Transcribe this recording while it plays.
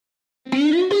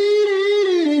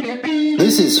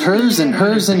This is Hers and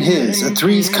Hers and His, a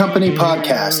Three's Company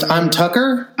podcast. I'm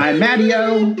Tucker. I'm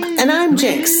Mattio. And I'm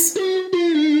Jinx.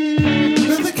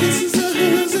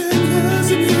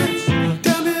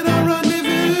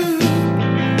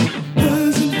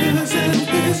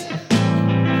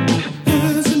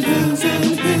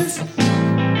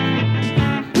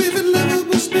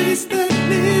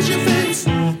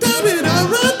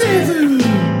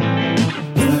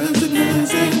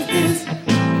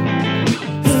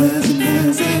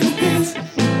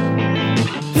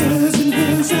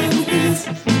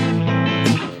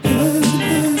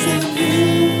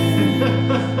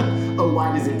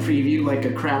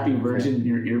 Crappy version in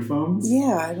your earphones?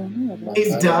 Yeah, I don't know.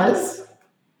 It does?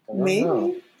 Maybe.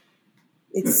 Know.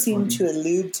 It seemed to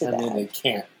allude to that. I mean, it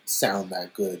can't sound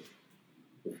that good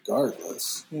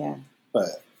regardless. Yeah.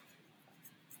 But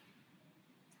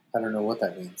I don't know what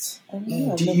that means. I don't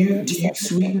know. Do you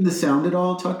sweeten the sound at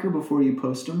all, Tucker, before you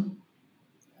post them?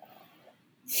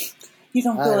 You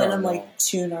don't go in and like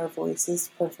tune our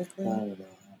voices perfectly? I don't know.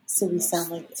 So we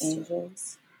sound like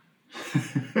angels?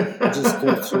 Just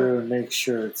go through and make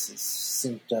sure it's as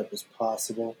synced up as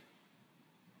possible.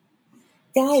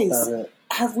 Guys,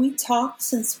 have we talked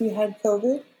since we had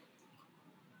COVID?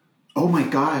 Oh my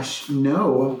gosh,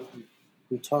 no.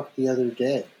 We talked the other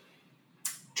day.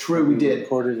 True, we did.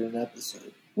 Recorded an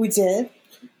episode. We did?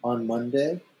 On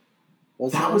Monday?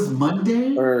 That was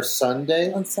Monday? Or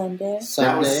Sunday? On Sunday?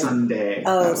 That was Sunday.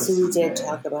 Oh, so we did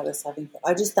talk about us having...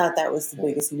 I just thought that was the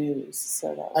biggest news. So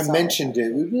that was I mentioned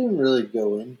it. We didn't really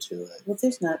go into it. Well,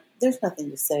 there's nothing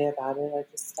to say about it. I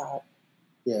just thought...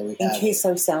 Yeah, we in case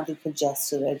I sounded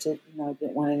congested, I didn't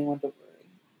want anyone to worry.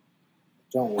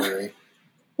 Don't worry.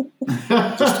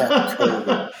 Just had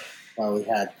COVID while we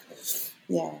had COVID.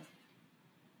 Yeah.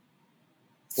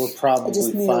 We're probably I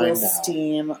just need fine a little now.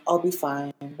 steam. I'll be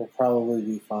fine. We'll probably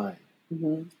be fine.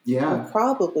 Mm-hmm. Yeah. We'll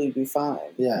probably be fine.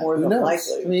 Yeah. More Who than knows?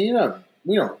 likely. I mean,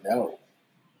 we don't know.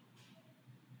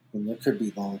 I mean, there could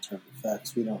be long-term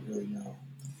effects. We don't really know.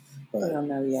 But I don't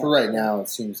know yet. for right now, it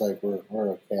seems like we're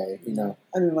okay. You know,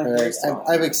 I mean, my hair's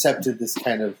I've accepted this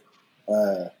kind of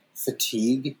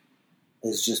fatigue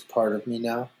as just part of me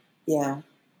now. Yeah.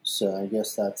 So I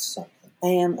guess that's something. I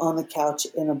am on the couch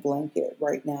in a blanket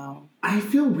right now. I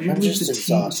feel weirdly just fatigued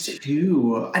exhausted.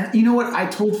 too. And you know what? I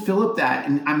told Philip that,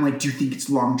 and I'm like, "Do you think it's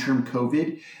long-term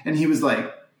COVID?" And he was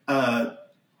like,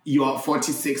 "You are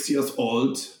 46 years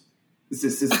old.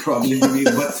 This is probably what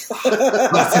is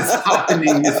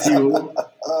happening with you."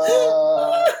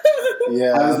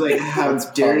 Yeah, I was like, "How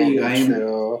dare you? I am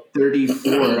true.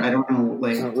 34. I don't know,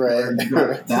 like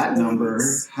Right. that number.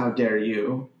 How dare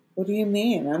you?" What do you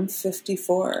mean? I'm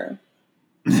 54.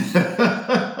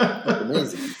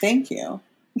 Amazing. Thank you.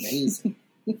 Amazing.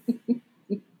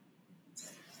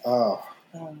 Oh.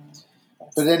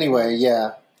 But anyway,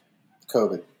 yeah.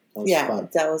 COVID. That was fun.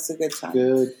 That was a good time.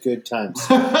 Good times.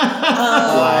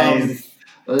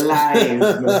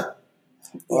 Live.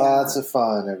 Lots of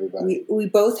fun, everybody. We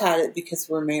both had it because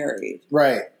we're married.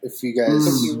 Right. If you guys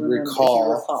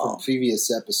recall recall from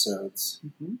previous episodes,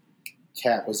 Mm-hmm.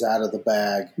 Kat was out of the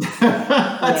bag.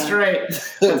 That's right.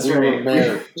 That's we right. were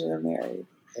married. We were married.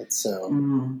 And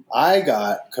so I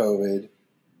got COVID,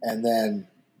 and then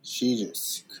she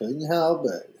just couldn't help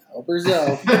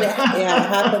herself. It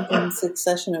happened in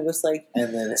succession. It was like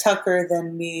And then Tucker,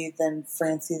 then me, then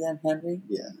Francie, then Henry.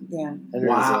 Yeah. Yeah.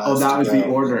 Wow. Oh, that was the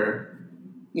order.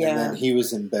 Yeah. And then he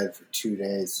was in bed for 2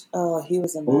 days. Oh, he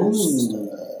was a mess.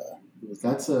 Ooh.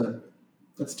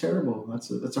 That's terrible. That's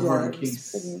a hard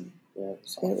case. It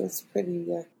was pretty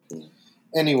yucky.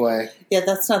 Anyway. Yeah,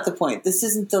 that's not the point. This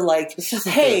isn't the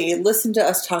hey, listen to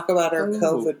us talk about our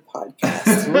COVID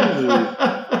podcast.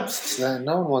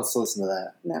 No one wants to listen to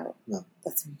that. No.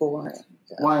 That's boring.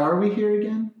 Yeah. Why are we here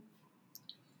again?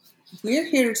 We're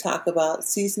here to talk about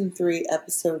season 3,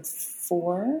 episode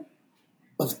 4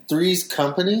 Of Three's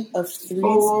Company? of Three's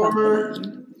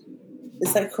Company.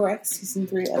 Is that correct? Season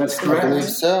 3, episode That's 4? correct. I believe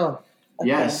so. Okay.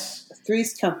 Yes.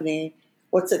 Three's Company.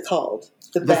 What's it called?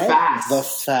 The Fast. The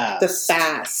Fast. The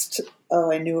Fast.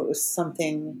 Oh, I knew it was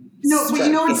something. No, but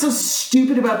you know what's so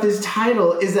stupid about this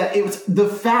title is that The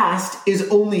Fast is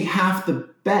only half the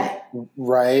bet.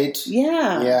 Right?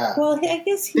 Yeah. Yeah. Well, I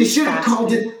guess They should have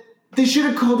called it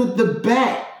The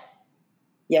Bet.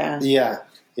 Yeah. Yeah.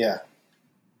 Yeah.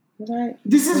 Right.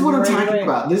 This is what I'm talking Right.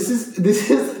 about. This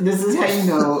is how you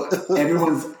know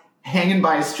everyone's hanging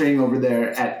by a string over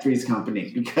there at Three's Company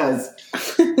because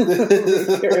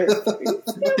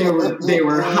they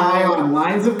were high on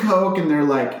lines of coke and they're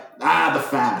like, the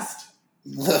Fast.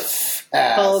 The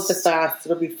fast. Call it the fast.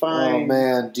 It'll be fine. Oh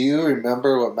man, do you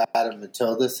remember what Madame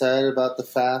Matilda said about the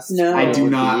fast? No. I do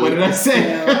not. What did I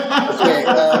say?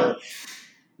 Okay,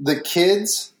 the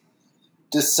kids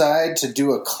decide to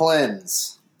do a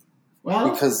cleanse Well,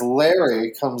 because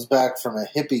Larry comes back from a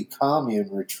hippie commune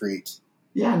retreat.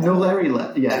 yeah, no Larry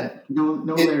left. Yeah, no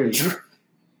Larry.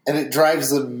 And it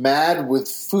drives them mad with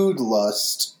food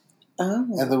lust, Oh.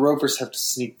 and the Ropers have to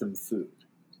sneak them food.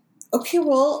 Okay,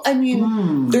 well, I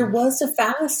mean, there was a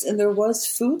fast and there was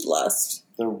food lust.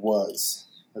 There was.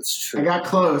 That's true. I got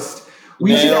close.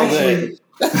 We should Nailed actually.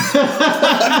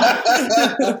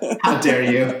 How dare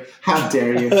you? How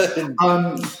dare you?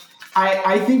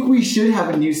 I think we should have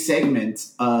a new segment.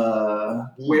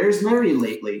 Where's Larry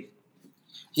lately?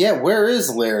 Yeah, where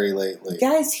is Larry lately?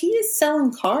 Guys, he is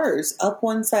selling cars up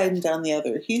one side and down the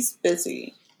other. He's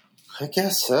busy. I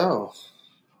guess so.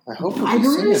 I hope we'll I be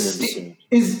don't seeing him understand. soon.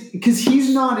 Is because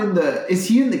he's not in the. Is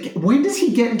he in the? When does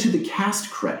he get into the cast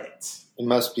credits? It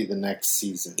must be the next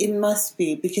season. It must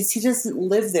be because he doesn't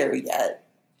live there yet.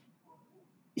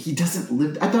 He doesn't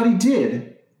live. I thought he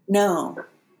did. No.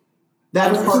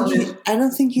 That I apartment.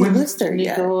 don't think he When- lives there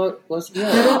yet. That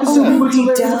episode we went to he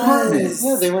Larry's does. apartment.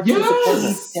 Yeah, they went to his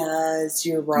apartment. He does.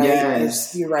 You're right.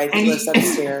 Yes. You're right. And He lives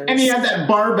upstairs. And he had that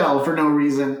barbell for no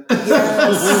reason.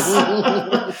 Yes.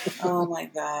 Oh my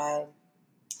god.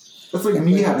 That's like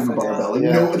me having a barbell. Like,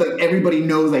 Yeah. like everybody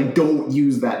knows I don't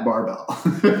use that barbell.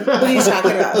 What are you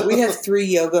talking about? We have 3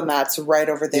 yoga mats right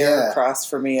over there Yeah. across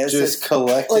from me. It's Just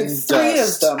collecting like 3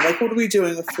 dust. of them. Like, what are we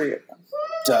doing with 3 of them?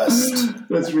 Dust.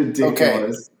 That's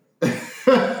ridiculous. All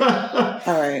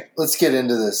right. Let's get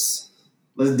into this.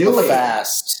 Let's do it.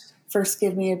 Fast. First,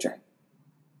 give me a drink.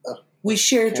 Oh, We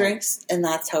share okay. drinks, and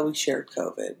that's how we shared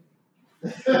COVID.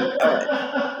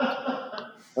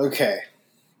 Okay.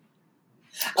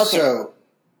 Okay. So,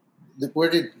 where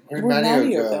did Where'd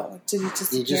Mario go? go? Did he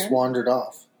disappear? He just wandered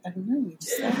off. I don't know. He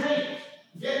just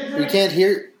left. We can't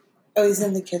hear. Oh, he's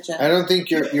in the kitchen. I don't think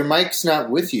your mic's not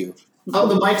with you.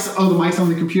 The mic's on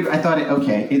the computer. I thought it.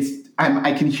 Okay,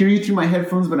 I can hear you through my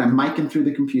headphones, but I'm micing through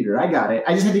the computer. I got it.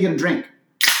 I just had to get a drink.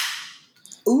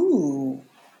 Ooh.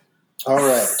 All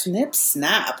right. Snip,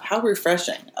 snap. How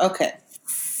refreshing. Okay.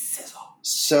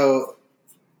 So,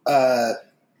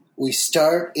 we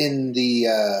start in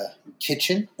the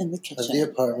kitchen In the of kitchen. the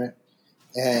apartment,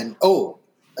 and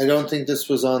I don't think this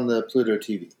was on the Pluto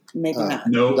TV. Maybe not.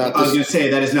 No, Not I was this- going to say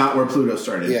that is not where Pluto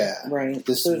started. Yeah, Right.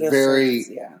 This Pluto very-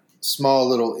 says, yeah. small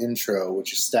little intro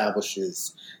which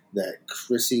establishes that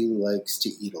Chrissy likes to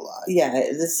eat a lot. Yeah,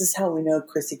 this is how we know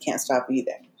Chrissy can't stop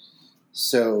eating.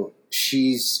 So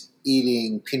she's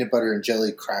eating peanut butter and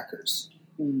jelly crackers,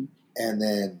 Mm. and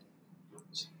then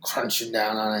crunching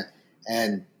down on it.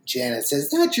 And Janet says,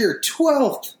 "That's your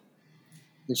 12th."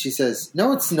 And she says,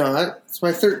 "No, it's not. It's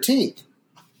my 13th."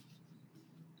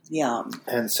 Yum.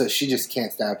 And so she just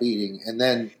can't stop eating. And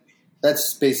then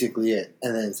that's basically it.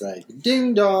 And then it's like,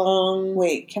 ding dong.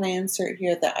 Wait, can I insert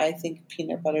here that I think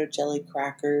peanut butter jelly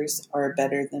crackers are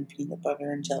better than peanut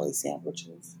butter and jelly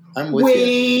sandwiches? I'm with you.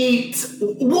 Wait,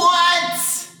 what?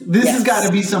 This has Yes. got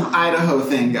to be some Idaho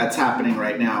thing that's happening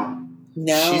right now.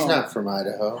 No. She's not from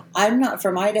Idaho. I'm not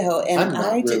from Idaho, and I'm not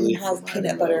I really didn't have from peanut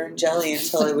Idaho. butter and jelly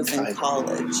until I was in Kind of.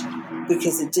 college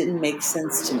because it didn't make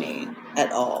sense to me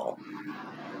at all.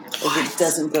 Like, it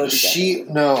doesn't go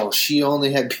together. She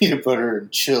only had peanut butter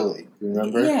and chili.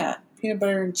 Remember? Yeah, peanut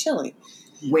butter and chili.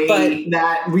 Wait, But-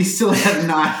 that we still have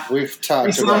not. We've talked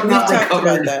We still about have We've not that. talked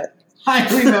about recovered. that.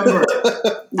 I remember.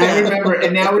 Yeah. I remember,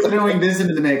 and now we're throwing this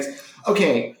into the mix.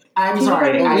 Okay, I'm Peanut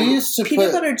sorry. butter- We I, used to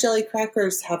Peanut put butter jelly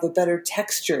crackers have a better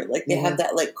texture. Like they have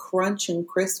that like crunch and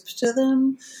crisp to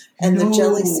them, and the No.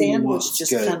 jelly sandwich It's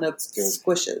just good. kind of It's good.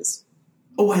 squishes.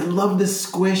 I love the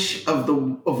squish of a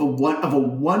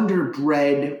Wonder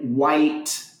Bread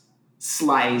white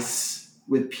slice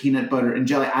with peanut butter and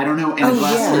jelly. I don't know, and Oh, a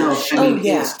glass yeah. of milk. I Oh, mean,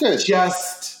 yeah. It's good.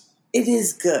 just It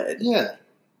is good. Yeah.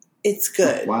 It's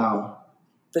good. wow.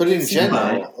 But in it's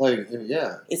general, not-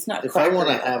 yeah. it's not. If I want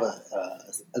to cracker.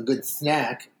 have a good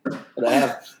snack, but I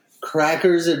have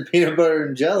crackers and peanut butter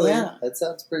and jelly, Yeah. that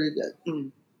sounds pretty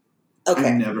good. Okay.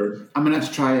 I'm gonna have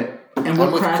to try it. And I'm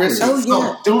what with crackers? Chris. Oh,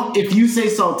 yeah. Don't. If you say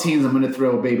saltines, I'm gonna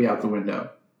throw a baby out the window.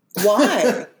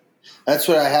 Why? That's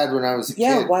what I had when I was a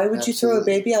Yeah. kid. Why would you throw a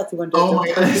Absolutely. baby out the window? Oh my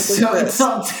They're god, perfectly it's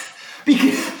so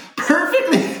because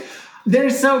perfectly.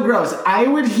 They're so gross. I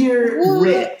would hear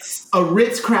What?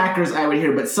 Ritz crackers. I would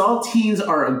hear, but saltines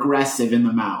are aggressive in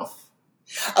the mouth.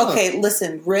 Okay,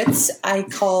 listen, Ritz, I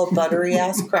call buttery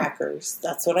ass crackers.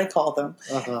 That's what I call them.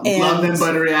 Uh-huh. And- Love them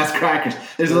buttery ass crackers.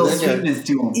 There's a little They're good. sweetness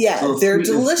to them. Yeah, they're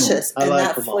delicious, I and like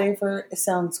that them all. flavor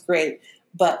sounds great.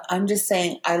 But I'm just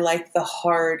saying, I like the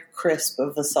hard crisp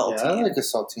of a saltine. Yeah, I like a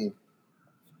saltine.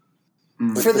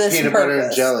 For this peanut purpose. butter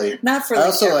and jelly. Not for I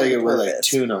also like it with purpose. like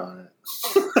tuna on it.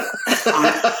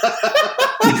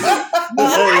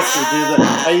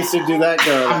 I used to do that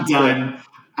growing I'm up. done.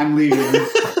 I'm leaving.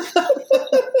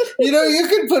 You know, you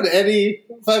can put any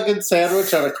fucking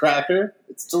sandwich on a cracker.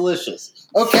 It's delicious.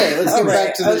 Okay, let's get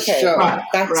back to the show.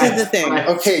 Back to the thing.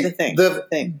 Okay,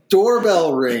 the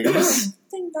doorbell rings.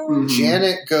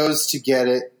 Janet goes to get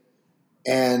it,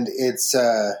 and it's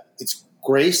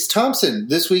Grace Thompson,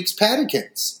 this week's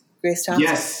Paddykins. Grace Thompson.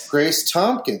 Yes. Grace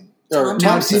Thompson.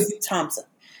 Thompson.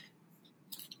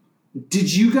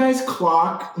 Did you guys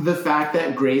clock the fact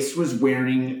that Grace was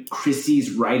wearing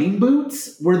Chrissy's riding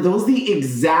boots? Were those the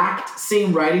exact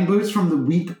same riding boots from the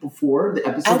week before, the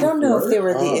episode I don't know before? if they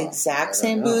were the exact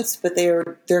same boots, but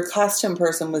their costume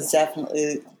person was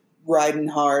definitely riding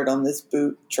hard on this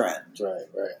boot trend. Right.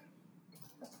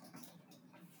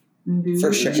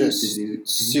 For sure. Just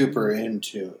super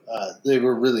into. They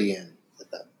were really in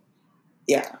with that.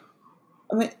 Yeah.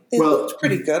 I mean, it looked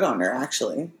pretty good on her,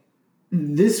 actually.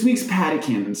 This week's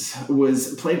Paddykins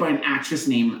was played by an actress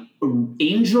named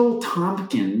Angel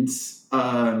Tompkins.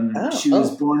 She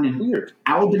was born in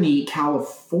Albany,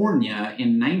 California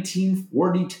in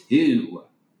 1942.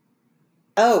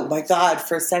 Oh, my God.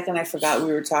 For a second, I forgot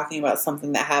we were talking about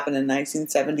something that happened in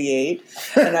 1978.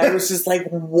 And I was just like,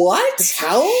 what?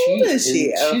 How old is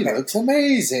she? She looks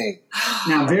amazing.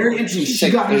 Now, very interesting. She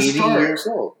like got her 80 start years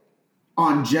old.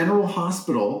 on General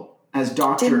Hospital as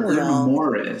Dr. Irma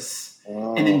Morris.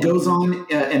 And then goes on,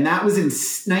 and that was in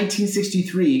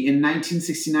 1963. In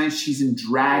 1969, she's in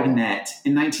Dragnet.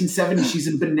 In 1970, she's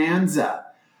in Bonanza.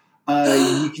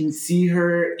 You can see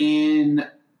her in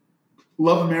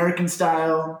Love American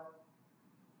Style,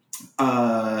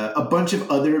 a bunch of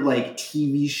other like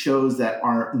TV shows that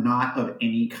are not of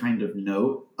any kind of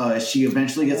note. She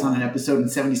eventually gets on an episode in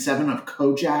 77 of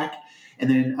Kojak, and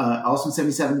then also in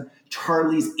 77,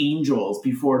 Charlie's Angels,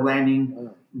 before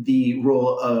landing the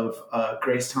role of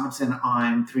Grace Thompson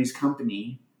on Three's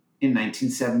Company in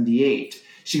 1978.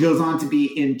 She goes on to be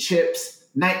in Chips,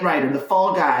 Knight Rider, The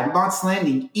Fall Guy, Lost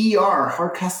Landing, ER,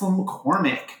 Hardcastle and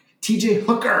McCormick, TJ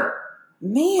Hooker.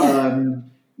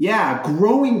 Man.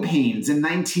 Growing Pains in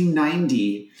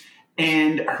 1990.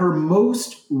 And her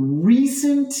most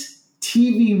recent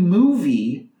TV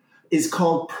movie is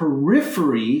called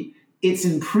Periphery. It's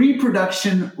in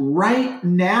pre-production right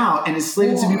now and is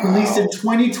slated to be released in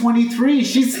 2023.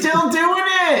 She's still doing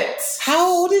it. How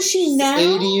old is she now?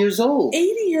 80 years old.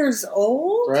 80 years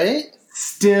old? Right?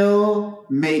 Still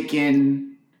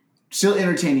entertaining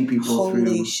people.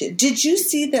 Holy shit. Did you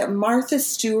see that Martha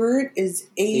Stewart is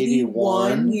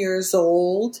 81 years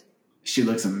old? She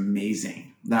looks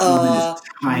amazing. That woman is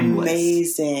timeless.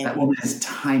 Amazing. That woman is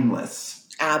timeless.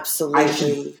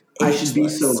 Absolutely. I should be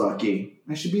so lucky.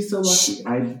 I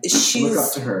look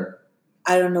up to her.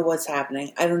 I don't know what's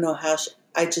happening. I don't know how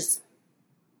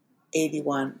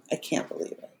 81. I can't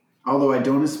believe it. Although I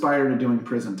don't aspire to doing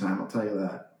prison time, I'll tell you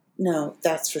that. No,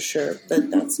 that's for sure. But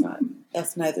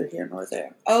that's neither here nor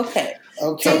there. Okay.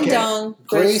 Ding dong.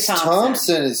 Grace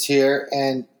Thompson is here,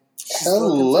 and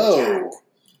hello,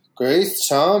 Grace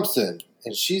Thompson.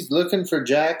 And she's looking for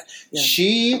Jack.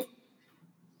 Yeah.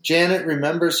 Janet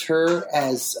remembers her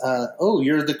as,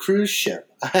 you're the cruise ship.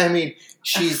 I mean,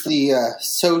 she's the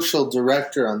social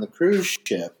director on the cruise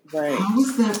ship. Right. How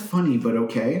is that funny, but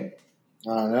okay?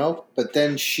 I don't know. But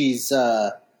then she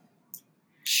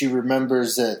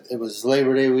remembers that it was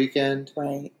Labor Day weekend.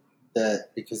 Right.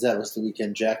 Because that was the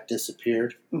weekend Jack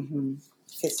disappeared. Mm-hmm.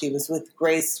 Because he was with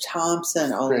Grace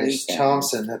Thompson all weekend. Grace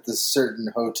Thompson at this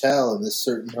certain hotel in this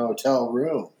certain hotel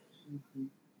room. Mm-hmm.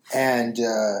 And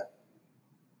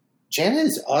Janet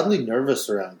is oddly nervous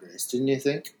around Grace, didn't you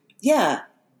think? Yeah.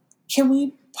 Can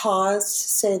we pause to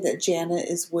say that Janet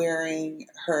is wearing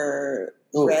her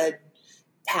red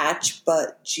patch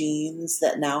butt jeans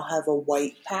that now have a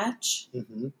white patch?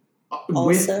 Mm-hmm.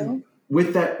 Also?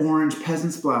 With that orange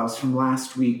peasant's blouse from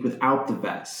last week without the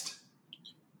vest.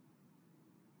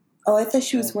 Oh, I thought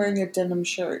she was wearing a denim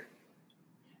shirt.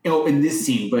 Oh, in this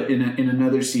scene, but in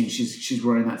another scene, she's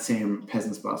wearing that same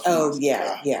peasant's blouse. Oh,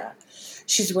 yeah.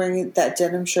 She's wearing that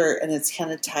denim shirt, and it's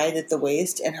kind of tied at the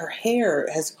waist, and her hair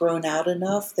has grown out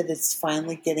enough that it's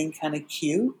finally getting kind of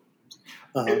cute.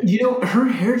 Uh-huh. You know, her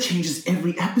hair changes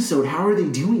every episode. How are they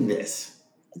doing this?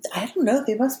 I don't know.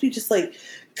 They must be just like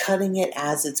cutting it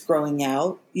as it's growing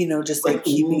out, just like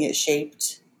keeping it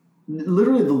shaped.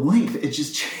 Literally the length, it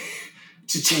just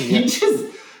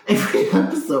changes every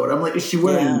episode. I'm like, is she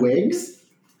wearing wigs?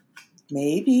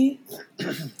 Maybe.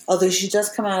 Although she does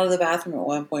come out of the bathroom at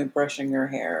one point brushing her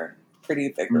hair pretty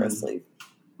vigorously.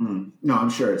 No, I'm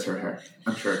sure it's her hair.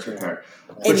 But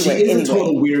Anyway, she is a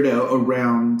total weirdo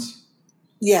around.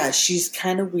 Yeah, she's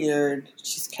kind of weird.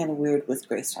 She's kind of weird with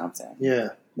Grace Thompson. Yeah.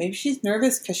 Maybe she's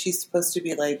nervous because she's supposed to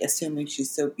be like assuming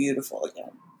she's so beautiful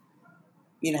again.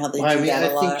 You know how they do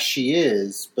that a lot? I think she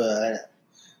is, but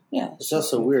yeah, it's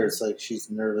also weird. It's like she's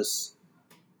nervous,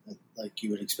 like you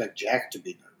would expect Jack to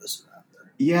be nervous around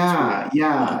her.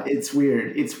 Yeah, it's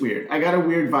weird. I got a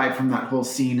weird vibe from that whole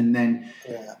scene, and then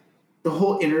the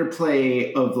whole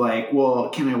interplay of like, well,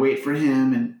 can I wait for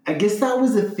him? And I guess that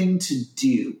was a thing to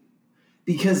do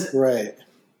because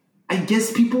I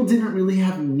guess people didn't really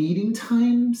have meeting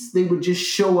times. They would just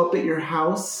show up at your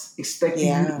house expecting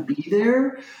you to be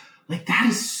there. Like, that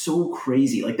is so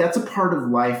crazy. Like, that's a part of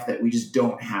life that we just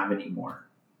don't have anymore.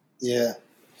 Yeah.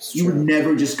 You would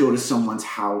never just go to someone's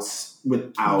house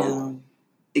without knowing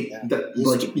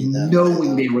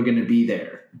they were going to be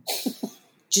there.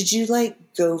 Did you, like,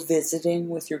 go visiting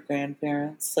with your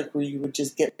grandparents? Like, where you would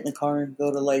just get in the car and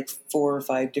go to, like, 4 or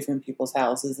 5 different people's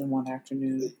houses in one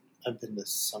afternoon? I've been to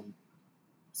some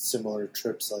similar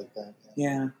trips like that.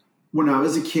 Yeah. When I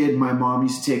was a kid, my mom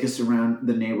used to take us around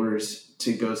the neighbors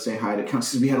to go say hi to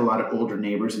because we had a lot of older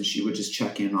neighbors, and she would just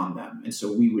check in on them. And so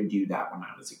we would do that when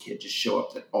I was a kid, just show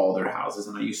up at all their houses,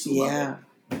 and I used to love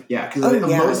it. Yeah, because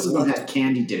most of them had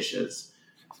candy dishes.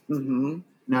 Mm-hmm.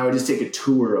 Now I would just take a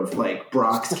tour of, like,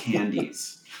 Brock's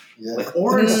candies. Like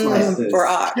orange slices,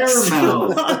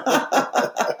 caramel,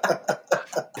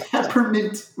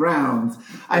 peppermint rounds.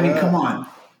 I mean, come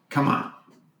on.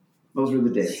 Those were the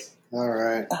days. All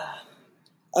right.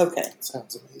 Okay.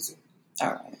 Sounds amazing.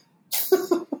 All right.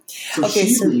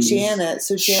 So Janet.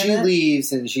 She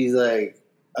leaves and she's like,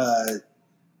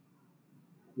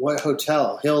 what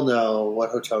hotel? He'll know. What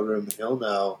hotel room? He'll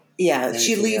know. Yeah,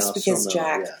 she leaves because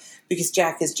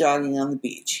Jack is jogging on the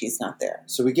beach. He's not there.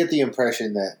 So we get the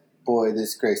impression that, boy,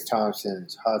 this Grace Thompson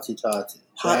is hotty-totty.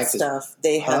 Hot stuff.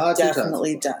 They have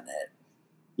definitely done it.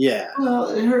 Yeah.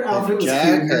 Well, her outfit was cute.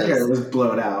 Her hair was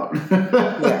blowed out.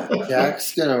 Yeah.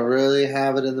 Jack's going to really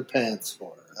have it in the pants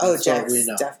for her. Jack's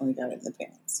definitely got it in the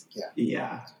pants.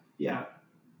 Yeah.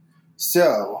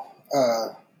 So,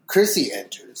 Chrissy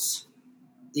enters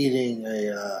eating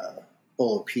a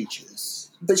bowl of peaches.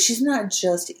 But she's not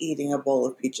just eating a bowl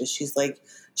of peaches. She's like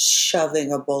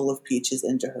shoving a bowl of peaches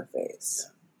into her face.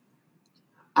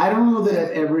 I don't know that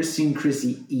I've ever seen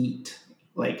Chrissy eat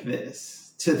like this.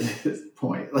 To this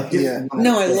point. Like,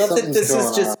 no, I love that this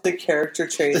is just the character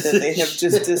trait that they have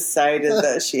just decided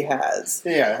that she has.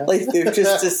 Yeah. Like, they've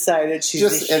just decided she's a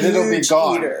huge and it'll be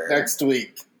gone eater. next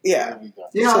week. Yeah.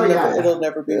 It'll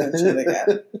never be mentioned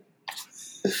again.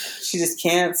 She just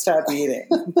can't stop eating.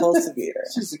 Compulsive eater.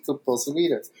 She's a compulsive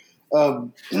eater.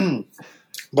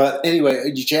 But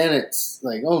anyway, Janet's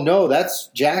like, oh no,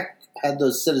 that's Jack had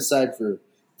those set aside for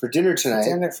dinner tonight.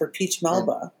 Dinner for Peach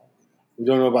Melba. We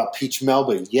don't know about Peach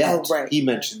Melba yet. Oh, right. He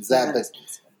mentions that,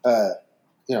 but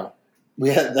we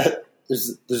had that.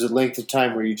 There's a length of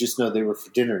time where you just know they were for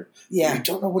dinner. Yeah, you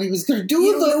don't know what he was going to do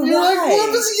with them. You're like,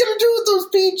 what was he going to do with those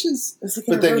peaches?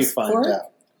 But then you find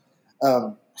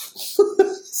out.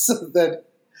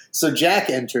 So Jack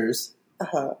enters,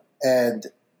 and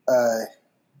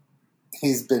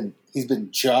he's been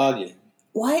jogging.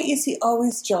 Why is he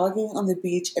always jogging on the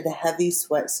beach in a heavy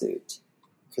sweatsuit?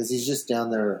 Because he's just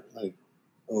down there like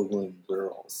ogling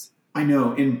girls. I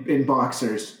know, in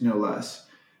boxers, no less.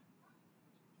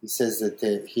 He says that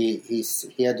he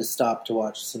had to stop to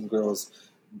watch some girls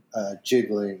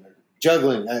jogging.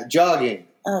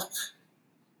 Ugh,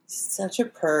 such a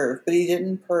perv, but he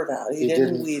didn't perv out. He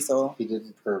didn't weasel. He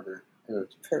didn't pervert.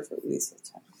 Pervert weasel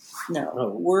time.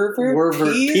 No, Wervert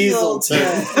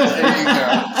Peaselton.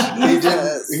 There you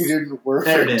go. He didn't Wervert.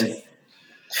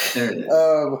 There it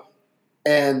is.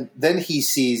 And then he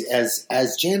sees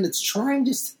as Janet's trying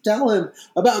to tell him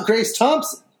about Grace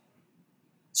Thompson.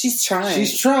 She's trying.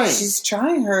 She's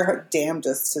trying her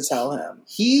damnedest to tell him.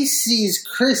 He sees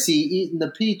Chrissy eating the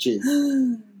peaches.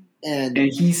 and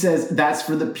he says, that's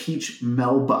for the Peach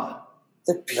Melba.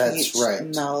 The Peach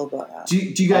Melba. Do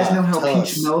you guys know how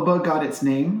Peach Melba got its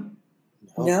name?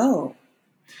 No.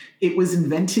 It was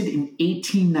invented in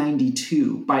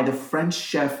 1892 by the French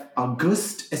chef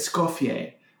Auguste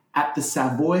Escoffier at the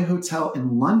Savoy Hotel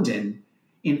in London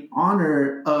in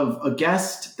honor of a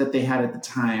guest that they had at the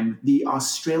time, the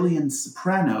Australian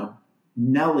soprano,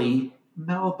 Nellie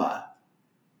Melba.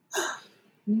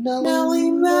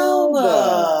 Nellie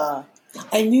Melba.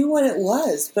 I knew what it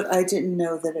was, but I didn't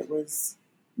know that it was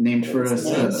named for a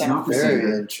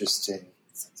Very interesting.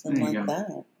 something like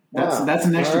that. That's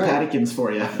an extra Paddykins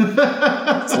for you.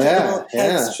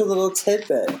 Extra little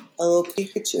tidbit, a little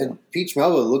Pikachu. And peach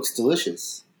Melba looks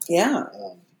delicious. Yeah,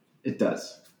 it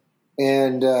does.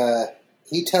 And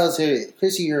he tells her,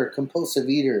 "Chrissy, you're a compulsive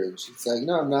eater." And she's like,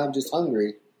 "No, I'm not. I'm just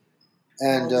hungry."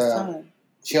 And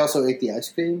she also ate the ice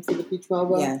cream for the peach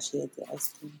Melba. Yeah, she ate the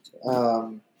ice cream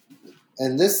too.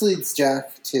 And this leads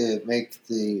Jack to make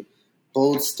the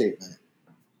bold statement: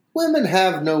 women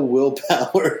have no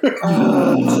willpower.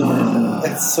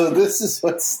 And so this is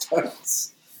what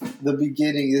starts the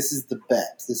beginning. This is the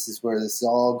bet. This is where this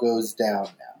all goes down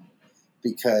now.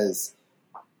 Because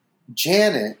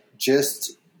Janet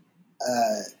just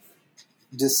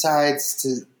decides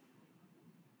to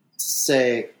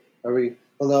say,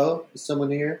 hello? Is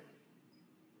someone here?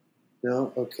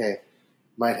 No? Okay.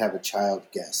 Might have a child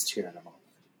guest here in a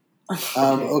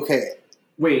moment. Okay.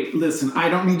 Wait, listen, I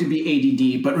don't need to be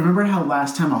ADD, but remember how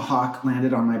last time a hawk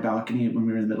landed on my balcony when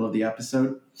we were in the middle of the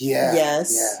episode? Yeah.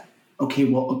 Yes. Yeah. Okay,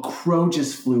 well, a crow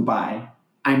just flew by.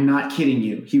 I'm not kidding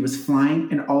you. He was flying,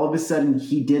 and all of a sudden,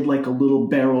 he did like a little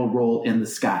barrel roll in the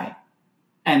sky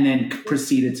and then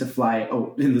proceeded to fly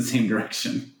in the same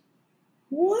direction.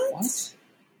 What?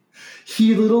 He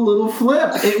did a little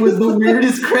flip. It was the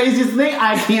weirdest, craziest thing.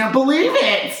 I can't believe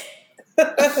it.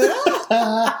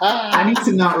 I need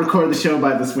to not record the show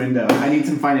by this window. I need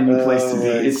to find a new place to be.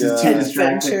 It's just too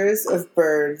distracting. Adventures of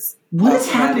birds. What is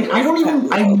happening? I don't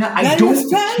even.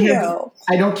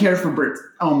 I don't care for birds.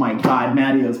 Oh my God,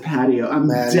 Mattio's patio. I'm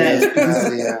dead.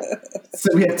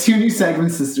 So we have 2 new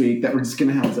segments this week that we're just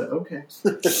gonna have to. Okay.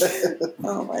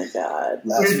 Oh my God.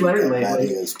 Last week on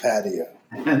Mattio's patio.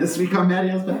 And this week on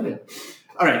Mattio's patio.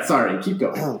 All right, sorry. Keep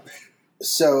going.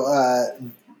 So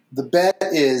the bet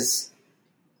is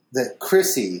that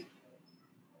Chrissy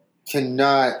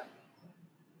cannot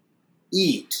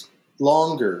eat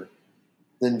longer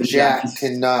than Jack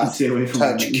cannot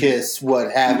touch, kiss,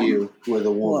 what have you, with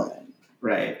a woman.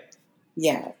 Right.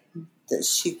 Yeah. That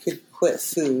she could quit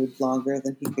food longer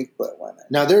than he could quit women.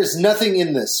 Now, there's nothing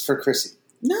in this for Chrissy.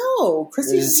 No,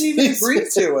 Chrissy doesn't even agree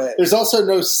to it. There's also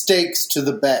no stakes to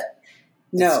the bet.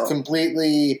 No. It's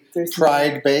completely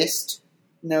pride-based.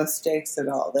 No stakes at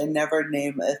all. They never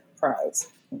name a prize.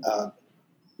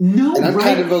 No, and I'm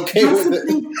kind of okay with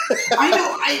it. I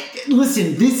know.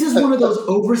 Listen, this is one of those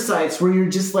oversights where you're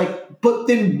just like, but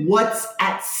then what's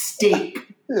at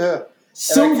stake? Yeah.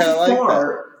 So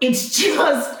far, it's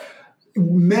just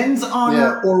men's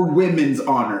honor or women's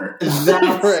honor.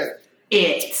 That's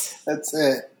it. That's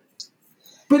it.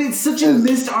 But it's such a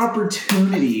missed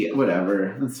opportunity.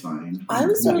 Whatever. That's fine. I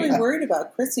was really worried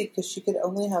about Chrissy because she could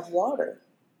only have water.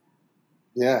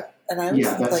 Yeah. And I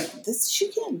was like, she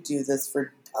can't do this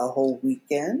for a whole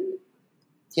weekend.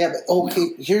 Yeah, but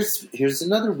okay, here's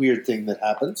another weird thing that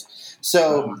happens.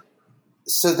 So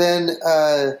then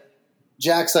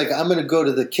Jack's like, I'm going to go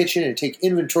to the kitchen and take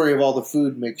inventory of all the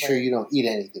food, make sure you don't eat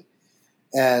anything.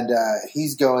 And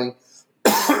he's going,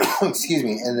 excuse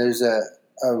me, and there's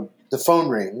the phone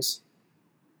rings.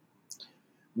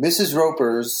 Mrs.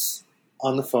 Roper's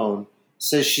on the phone,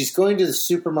 says she's going to the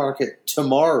supermarket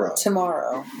tomorrow.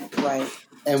 Tomorrow, right.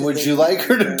 And would you like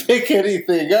her to pick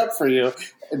anything up for you?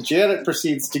 And Janet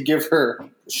proceeds to give her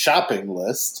a shopping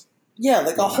list. Yeah,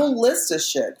 like a whole list of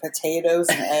shit. Potatoes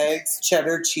and eggs,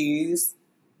 cheddar cheese.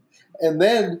 And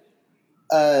then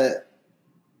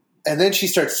she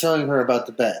starts telling her about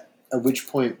the bet, at which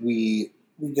point we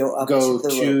go up to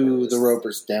the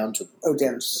Ropers, down to the Ropers.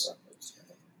 Down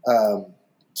to the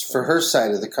Ropers. For her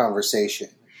side of the conversation.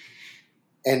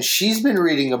 And she's been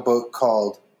reading a book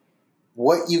called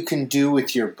What You Can Do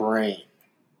With Your Brain.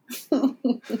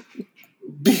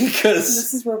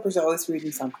 Because Mrs. Roper's always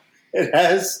reading something. It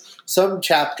has some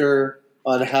chapter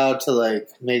on how to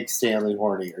make Stanley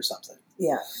horny or something.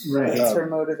 Yeah. Right. It's her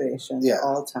motivation at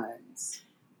all times.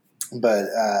 But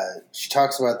she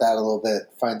talks about that a little bit,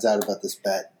 finds out about this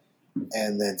bet,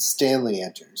 and then Stanley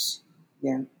enters.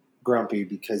 Yeah. Grumpy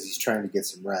because he's trying to get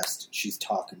some rest. She's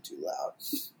talking too loud.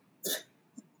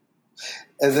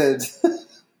 And then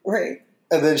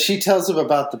And then she tells him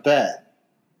about the bet.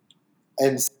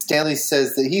 And Stanley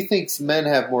says that he thinks men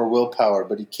have more willpower,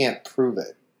 but he can't prove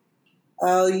it.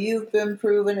 Oh, you've been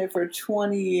proving it for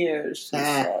 20 years, she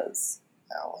says.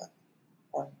 Alan.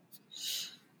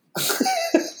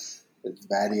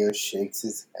 Mattio shakes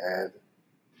his head.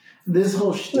 This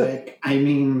whole shtick, I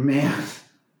mean, man.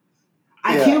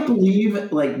 I can't believe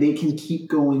they can keep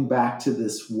going back to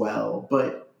this well,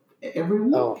 but every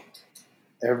week. Oh,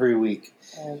 every week.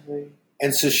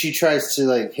 And so she tries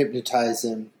to hypnotize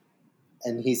him,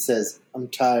 and he says, "I'm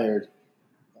tired.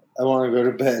 I want to go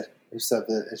to bed." or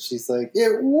something. And she's like,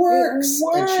 it works!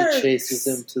 And she chases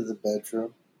him to the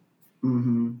bedroom.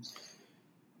 Mm-hmm.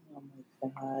 Oh my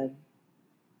God.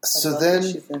 So then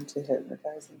she's into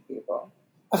hypnotizing people.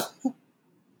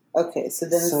 Okay, so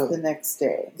then it's the next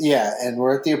day. Yeah, and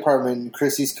we're at the apartment, and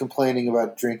Chrissy's complaining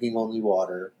about drinking only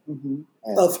water. Mm-hmm.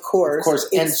 And of course.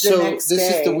 And so this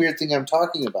is the weird thing I'm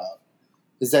talking about,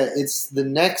 is that it's the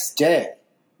next day,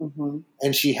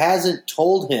 and she hasn't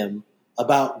told him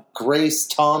about Grace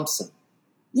Thompson.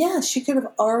 Yeah, she could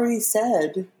have already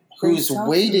said who's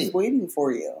waiting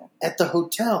for you at the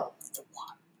hotel.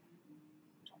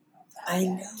 I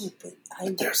know, but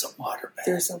there's a waterbed.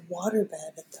 There's a waterbed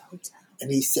at the hotel.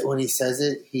 And when he says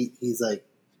it, he's like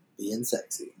being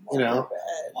sexy, waterbed,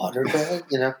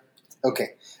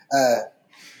 Okay,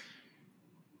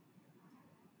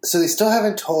 so they still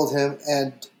haven't told him,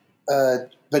 and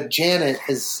but Janet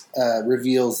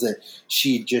reveals that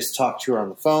she just talked to her on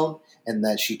the phone, and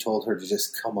that she told her to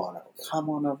just come on over. Come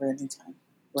on over anytime,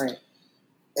 right?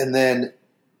 And then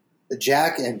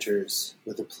Jack enters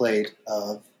with a plate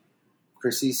of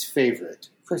Chrissy's favorite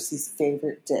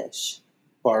dish.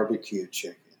 Barbecue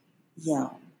chicken.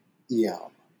 Yum.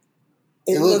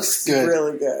 It looks good.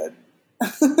 Really good.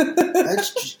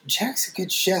 Jack's a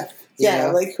good chef. Yeah,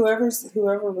 like whoever was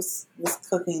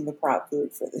cooking the prop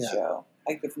food for the show,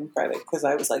 I give them credit because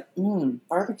I was like,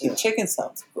 barbecue chicken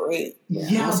sounds great.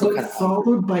 Yeah, but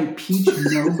followed by peach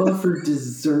Nova for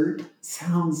dessert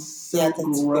sounds so that's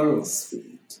gross. Very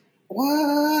sweet.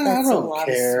 What? That's I don't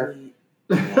care.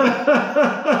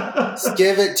 Just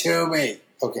give it to me.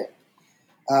 Okay.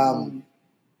 And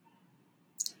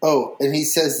he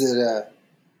says that,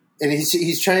 and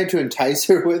he's trying to entice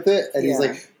her with it, and he's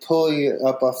like pulling it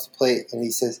up off the plate, and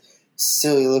he says,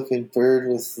 "Silly looking bird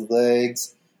with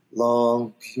legs,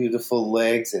 long, beautiful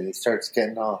legs," and he starts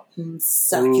getting all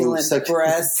succulent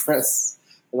breasts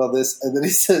and all this, and then he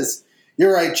says,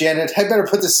 "You're right, Janet. I better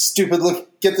get this stupid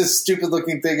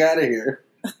looking thing out of here."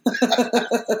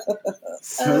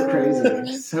 So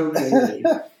crazy.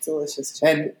 Delicious.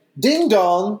 And ding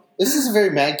dong. This is a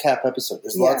very madcap episode.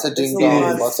 There's lots of ding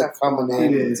dong, lots of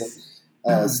combinations,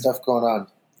 stuff going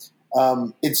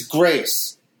on. It's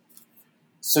Grace.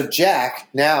 So Jack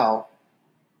now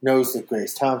knows that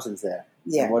Grace Thompson's there.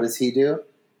 Yeah. And what does he do?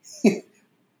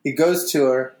 He goes to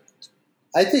her.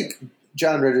 I think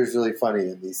John Ritter's really funny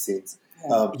in these scenes.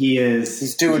 He is.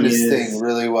 He's doing his thing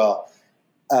really well.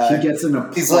 He gets an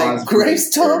applause. He's like,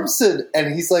 Grace Thompson!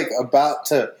 And he's like about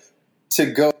to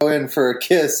go in for a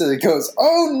kiss, and he goes,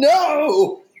 "Oh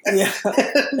no!" Yeah.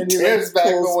 And tears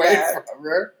back away from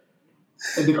her.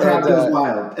 And the crowd goes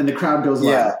wild. And the crowd goes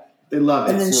wild. They love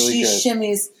it. And then really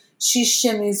she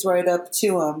shimmies right up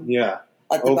to him. Yeah.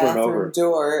 At the bathroom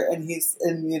door, and he has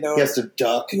to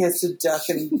duck. He has to duck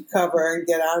and cover and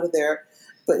get out of there.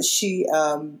 But she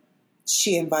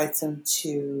invites him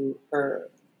to her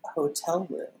hotel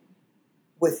room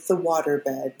with the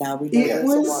waterbed. Now we know there's a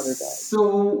waterbed.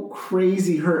 So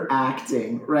crazy her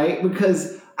acting, right?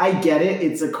 Because I get it,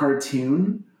 it's a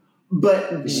cartoon,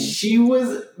 but she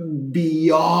was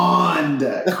beyond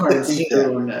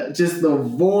cartoon. Just the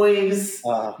voice,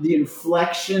 the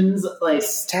inflections, like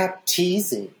stop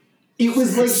teasing. It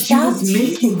was like she was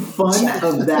making fun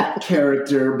of that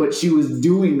character, but she was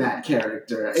doing that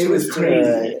character. It was crazy.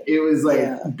 Right. It was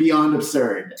like beyond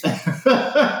absurd.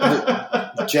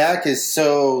 Jack is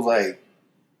so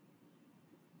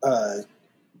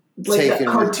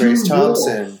taken with Grace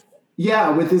Thompson. Wolf. Yeah,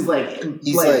 with his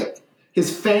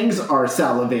his fangs are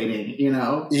salivating,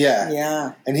 Yeah.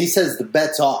 Yeah. And he says the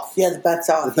bet's off. Yeah, the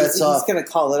bet's off. He's going to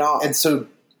call it off. And so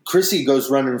Chrissy goes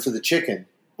running for the chicken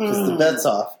because the bet's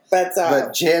off. Bet's off.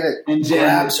 But Janet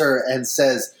grabs her and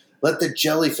says, "Let the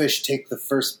jellyfish take the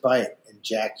first bite." And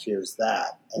Jack hears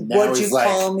that. And now What'd you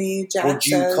call me, Jack What'd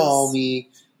you call me?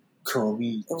 Call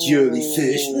me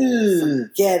jellyfish.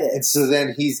 Get it. And so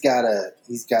then he's gotta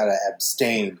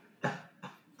abstain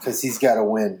because he's gotta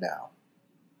win now.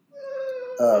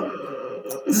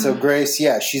 So Grace,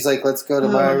 she's like, "Let's go to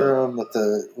my room with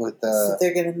the." So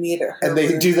they're gonna meet at her. And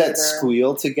they do that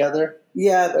squeal together.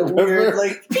 Yeah, the weird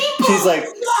She's like,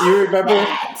 "You remember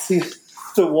the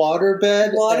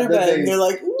waterbed?" And they're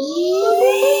like,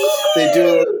 they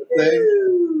do a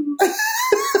thing.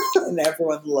 And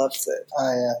everyone loves it.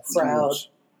 Crowd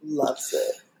loves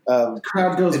it. The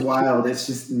crowd goes wild. It's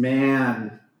just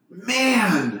man.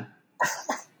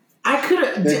 I could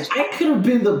have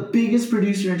been the biggest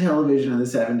producer in television in the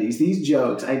 70s. These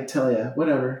jokes, I tell you,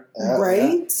 whatever.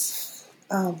 Right? Yeah.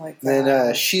 Oh my god.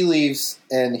 Then she leaves,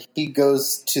 and he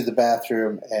goes to the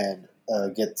bathroom and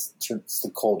turns the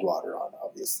cold water on.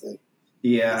 Obviously,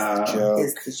 yeah,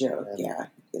 it's the joke. Yeah.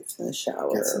 gets in the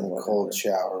shower. Gets in the or cold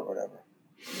shower or whatever.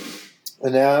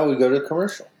 And now we go to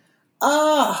commercial.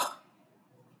 Ah,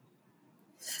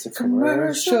 It's a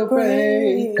commercial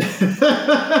break.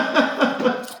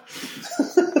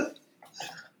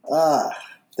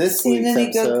 This Seen week's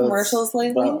any good episode's commercials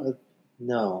lately?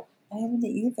 No, I haven't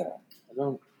either. I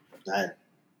don't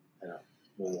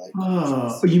really like.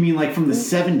 Oh, you mean like from the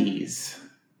 70s?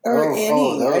 Or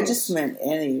any. I those. just meant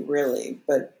any, really.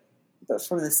 But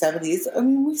from the 70s, I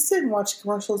mean, we sit and watch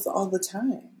commercials all the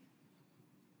time.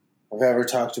 Have I ever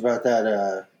talked about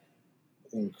that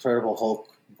Incredible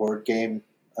Hulk board game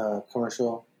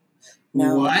commercial?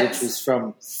 No. What? Which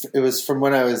was from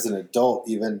when I was an adult,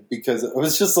 even, because it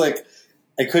was just like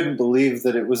I couldn't believe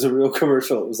that it was a real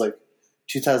commercial. It was like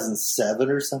 2007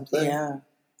 or something. Yeah.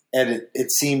 And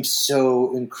it seemed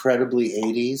so incredibly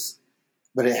 80s,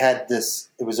 but it had this.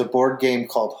 It was a board game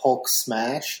called Hulk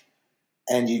Smash,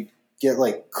 and you get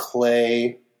like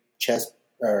clay chess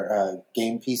or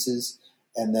game pieces,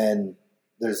 and then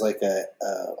there's like a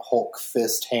Hulk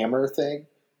fist hammer thing,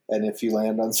 and if you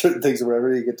land on certain things or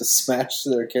whatever, you get to smash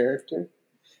their character.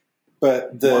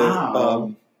 But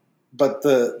the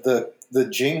the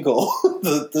jingle,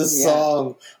 the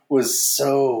song was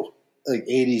so like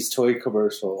 80s toy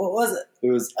commercial. What was it?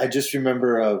 It was. I just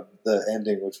remember the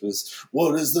ending, which was,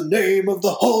 "What is the name of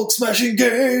the Hulk smashing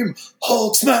game?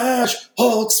 Hulk smash,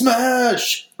 Hulk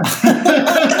smash."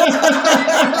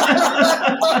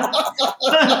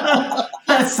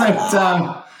 That's so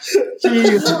dumb.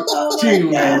 Jeez.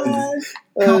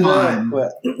 Come on.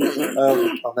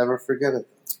 I'll never forget it.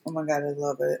 Oh my God, I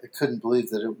love it. I couldn't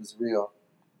believe that it was real.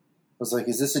 I was like,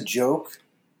 "Is this a joke?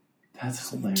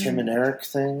 That's hilarious. Tim and Eric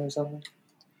thing or something?"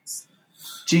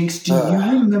 Jinx, do you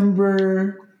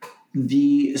remember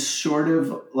the sort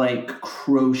of like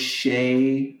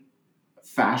crochet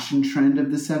fashion trend of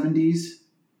the 70s?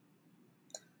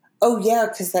 Oh yeah,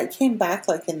 because that came back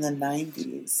like in the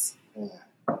 90s.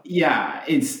 Yeah,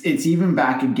 it's even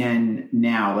back again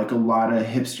now. Like a lot of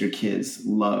hipster kids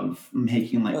love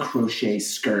making like crochet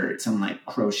skirts and like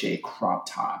crochet crop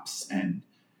tops and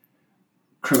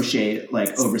crochet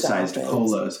like oversized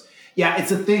polos. Yeah,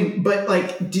 it's a thing. But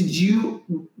like,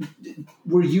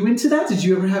 were you into that? Did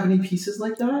you ever have any pieces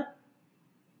like that?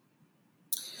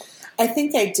 I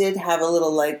think I did have a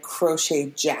little like crochet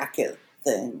jacket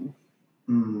thing.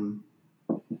 Mm.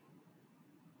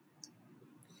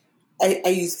 I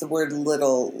use the word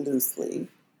little loosely,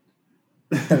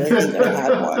 but I think I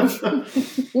had one.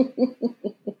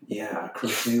 Yeah,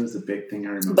 crochet was a big thing, I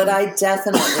remember. But I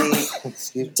definitely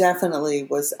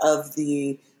was of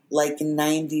the like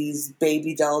 90s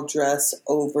baby doll dress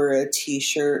over a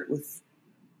t-shirt with,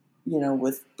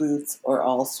 with boots or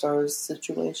All-Stars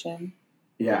situation.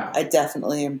 Yeah. I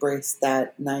definitely embraced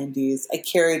that 90s. I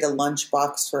carried a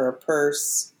lunchbox for a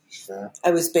purse. Sure.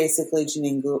 I was basically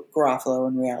Janine Garofalo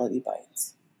in Reality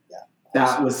Bites. Yeah.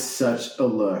 That was such a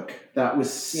look. That was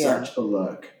such a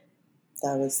look.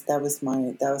 That was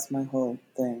my whole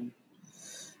thing.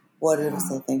 What was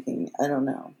I thinking? I don't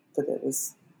know, but it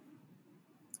was.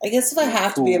 I guess if I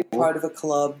have to be a part of a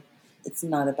club, it's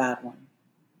not a bad one.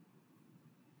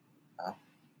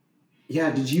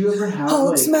 Yeah. Did you ever have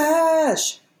Hulk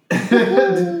smash?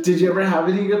 Did you ever have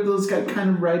any of those kind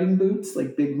of riding boots,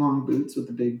 like big long boots with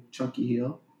a big chunky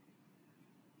heel?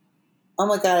 Oh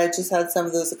my God! I just had some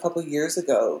of those a couple years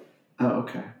ago. Oh,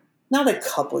 okay. Not a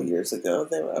couple years ago.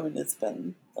 It's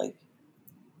been like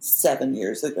 7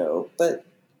 years ago. But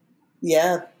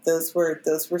yeah, those were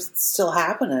still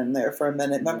happening there for a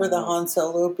minute. Remember the Han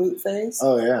Solo boot phase?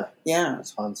 Oh yeah, yeah.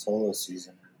 It's Han Solo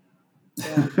season.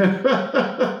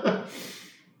 Yeah.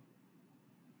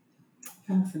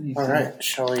 All right,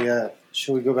 shall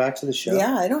we go back to the show?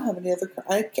 Yeah, I don't have any other.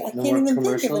 I can't even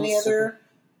think of any other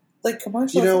like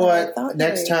commercials. You know what?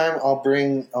 Next time I'll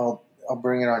bring it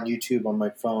on YouTube on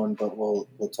my phone, but we'll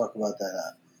talk about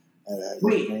that.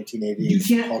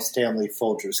 1980s Paul Stanley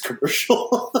Folgers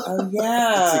commercial. Oh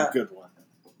yeah, that's a good one.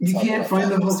 You can't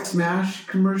find the Hulk Smash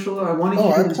commercial. I want to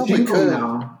hear the jingle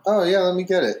now. Oh yeah, let me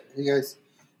get it. You guys,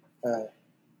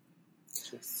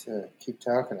 just keep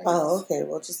talking. Oh, okay.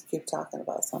 We'll just keep talking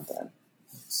about something.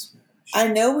 I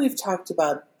know we've talked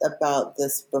about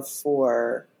this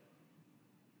before,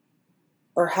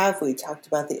 or have we talked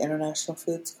about the International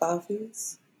Foods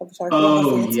coffees? Have we talked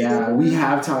about we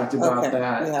have talked about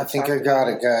that. I think I got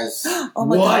it, guys. Oh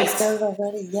my God, I started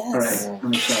already. Yes. All right,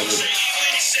 I'm excited.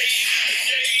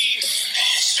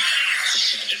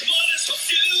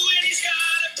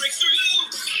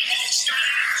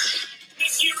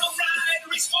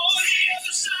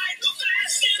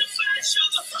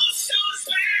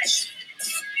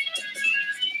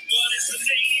 What is the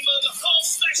name of the Hulk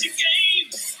smash?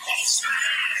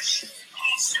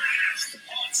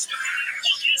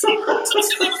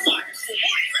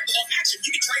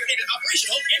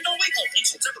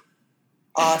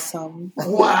 Awesome.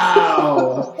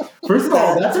 Wow. First of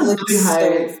all, that's a really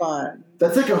high. So fun.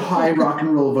 That's like a high rock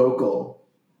and roll vocal.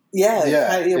 Yeah,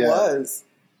 it was.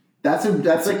 That's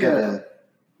like a.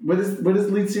 What is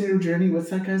lead singer of Journey? What's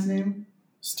that guy's name?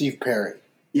 Steve Perry.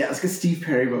 Yeah, it's like a Steve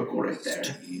Perry vocal right there.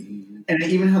 And it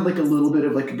even had like a little bit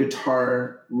of like a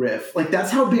guitar riff. Like that's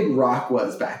how big rock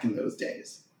was back in those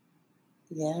days.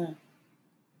 Yeah.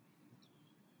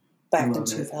 Back in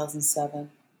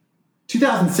 2007.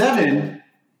 2007?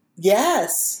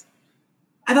 Yes.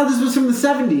 I thought this was from the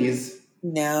 70s.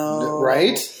 No.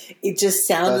 Right? It just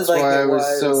sounded that's like why it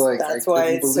was. So like, that's I why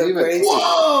it's so crazy.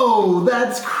 Whoa,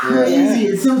 that's crazy.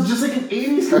 Yeah. It sounds just like an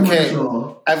 80s commercial.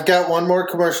 Okay, I've got one more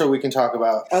commercial we can talk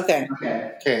about. Okay.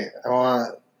 I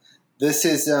want. This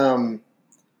is a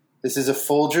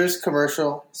Folgers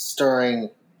commercial starring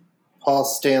Paul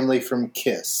Stanley from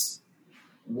Kiss.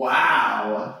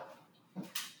 Wow.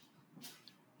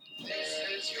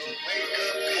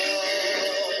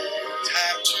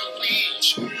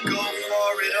 Go for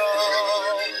it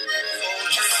all.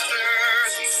 Folgers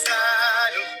stirs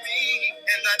inside of me,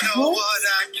 and I know what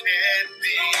I can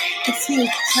be. Is he a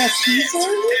trapeze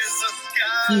artist?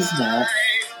 He's not.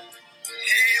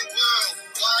 Hey world,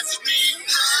 watch me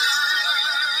fly.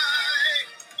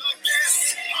 The best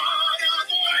part of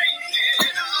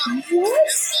waking up.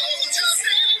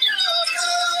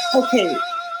 What? Okay.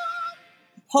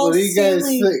 Paul What do you guys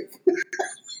Stanley, think?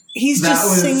 He's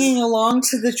just singing along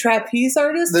to the trapeze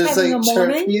artist having a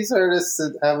morning? Trapeze artists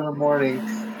having a morning,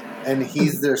 and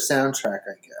he's their soundtrack,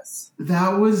 I guess.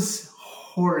 That was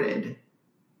horrid.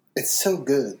 It's so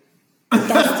good.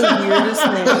 That's the weirdest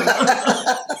thing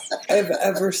I've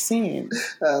ever seen.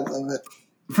 I love it.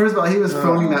 First of all, he was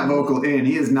phoning that vocal in.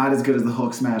 He is not as good as the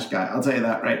Hulk Smash guy. I'll tell you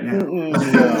that right now. No,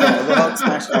 the Hulk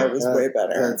Smash guy was way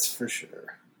better. That's for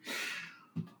sure.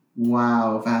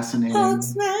 Wow, fascinating. Hulk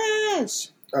Smash!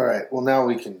 All right. Well, now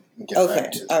we can get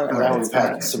back to all right. now we've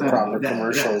had some proper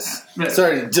commercials.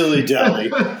 Sorry, dilly-dally.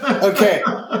 Okay.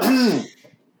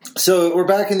 So we're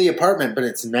back in the apartment, but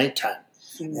it's nighttime.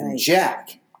 And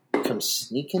Jack comes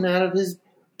sneaking out of his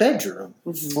bedroom,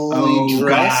 fully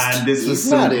dressed. God, this was He's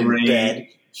so not great. in bed.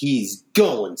 He's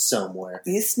going somewhere.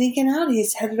 He's sneaking out.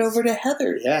 He's headed over to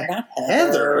Heather. Yeah. Not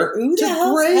Heather? Who the To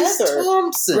hell's Grace Heather?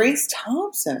 Thompson. Grace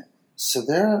Thompson. So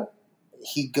there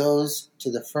he goes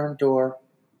to the front door,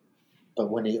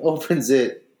 but when he opens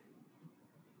it,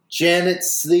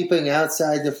 Janet's sleeping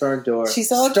outside the front door.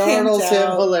 She's all startles camped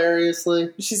him out.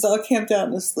 hilariously. She's all camped out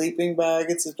in a sleeping bag.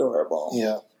 It's adorable.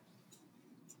 Yeah.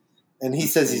 And he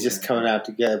says he's just coming out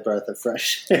to get a breath of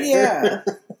fresh air. Yeah.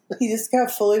 He just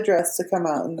got fully dressed to come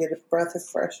out and get a breath of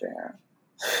fresh air.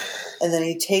 And then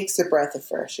he takes a breath of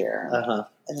fresh air. Uh-huh.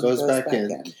 And then Goes back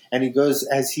in. And he goes,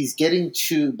 as he's getting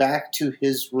back to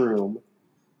his room,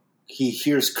 he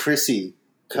hears Chrissy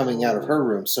coming out of her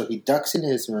room. So he ducks in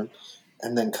his room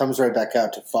and then comes right back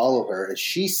out to follow her as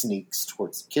she sneaks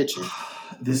towards the kitchen.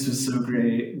 This was so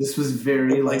great. This was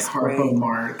very like Harpo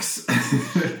Marx.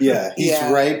 Yeah, he's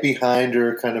right behind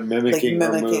her, kind of mimicking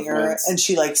her movements. And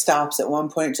she like stops at one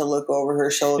point to look over her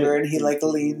shoulder, and he like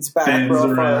leans back Bends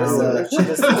real far around. so that she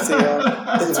doesn't see him.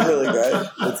 It's really good.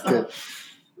 It's good.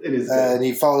 It is good. And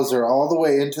he follows her all the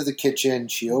way into the kitchen.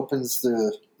 She opens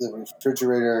the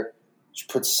refrigerator. She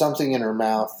puts something in her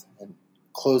mouth and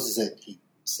closes it. He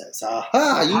says,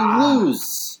 "Aha, you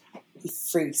lose." He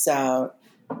freaks out.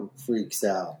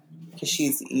 Because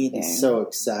she's eating. He's so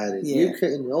excited. Yeah. You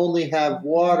can only have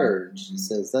water. She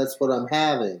says, "That's what I'm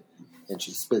having." And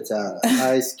she spits out an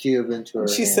ice cube into her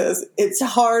She hand. says, "It's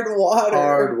hard water."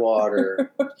 Hard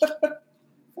water.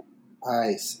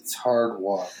 Ice. It's hard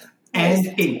water.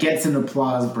 And it gets an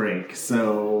applause break,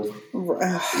 so...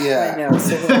 Yeah. I know.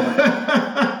 So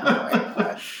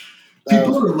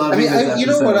people are loving this episode. You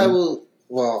know what I will...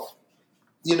 Well,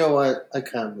 you know what?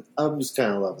 I'm just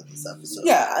kind of loving this episode.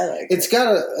 yeah, I like It's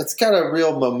got a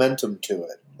real momentum to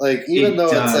it. Like, even though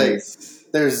it's like...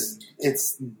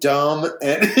 It's dumb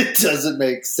and it doesn't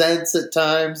make sense at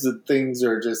times and things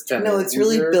are just kind of... No, it's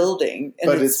really building. And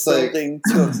But it's like- building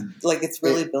to... Like, it's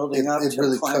really building up it to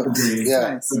really a climax. comes. Agreed.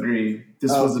 Yeah. Nice. Agreed.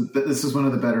 This was one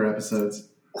of the better episodes.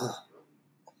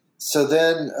 So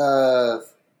then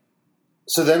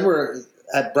we're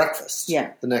at breakfast.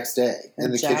 Yeah. The next day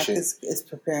in the Jack kitchen. is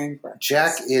preparing breakfast.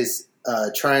 Jack is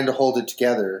trying to hold it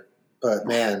together, but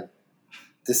man,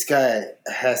 this guy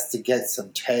has to get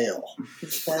some tail.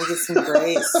 He's got to get some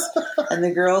Grace. And the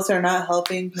girls are not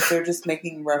helping because they're just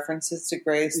making references to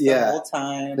Grace the whole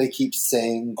time. They keep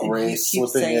saying Grace, and he keeps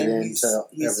slipping saying it into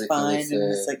he's everything fine, they say. and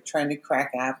he's like trying to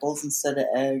crack apples instead of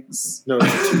eggs. No,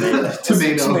 it's a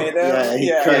tomato. Tomato. Yeah,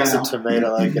 he cracks a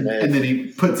tomato like an egg. And then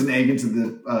he puts an egg into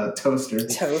the toaster.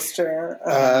 Toaster. Oh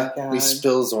my God. He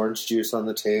spills orange juice on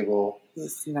the table.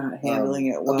 He's not handling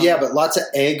it well. Yeah, but lots of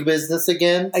egg business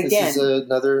again. This is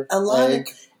another egg.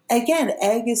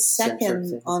 Egg is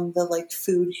second on the like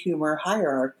food humor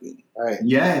hierarchy. Right.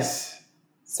 Yes.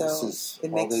 So it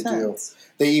makes sense.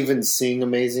 They even sing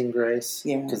Amazing Grace.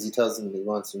 Yeah. Because he tells them he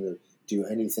wants them to do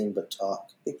anything but talk.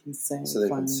 They can sing. So they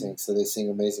can sing. So they sing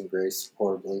Amazing Grace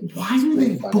horribly. Why do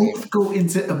they both go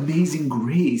into Amazing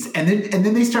Grace? And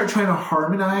then they start trying to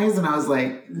harmonize, and I was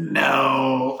like,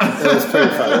 no. It was pretty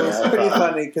funny. It was pretty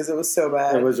funny because it was so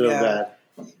bad. It was real bad.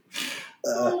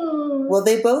 Well,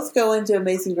 they both go into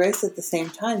Amazing Grace at the same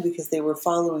time because they were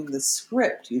following the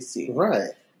script, you see.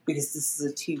 Right. Because this is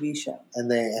a TV show. And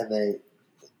they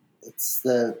it's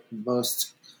the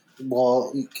most,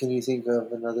 well, can you think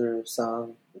of another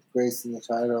song with Grace in the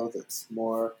title that's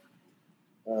more...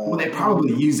 well, they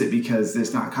probably use it because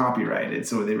it's not copyrighted,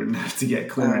 so they wouldn't have to get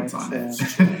clearance on it.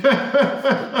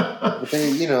 But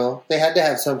they, they had to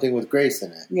have something with Grace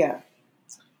in it. Yeah.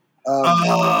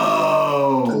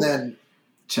 And then...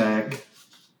 Check.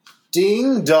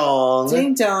 Ding dong.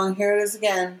 Ding dong. Here it is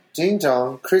again. Ding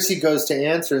dong. Chrissy goes to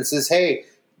answer and says, hey,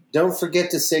 don't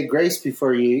forget to say grace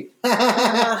before you eat.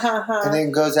 And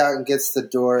then goes out and gets the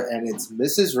door, and it's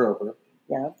Mrs. Roper.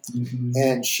 Yeah. Mm-hmm.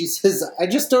 And she says, I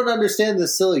just don't understand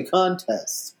this silly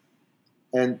contest.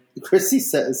 And Chrissy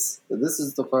says, this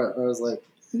is the part where I was like,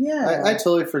 yeah, I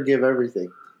totally forgive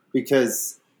everything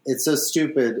because it's so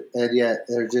stupid, and yet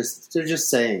they're just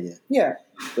saying it. Yeah.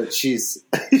 But she's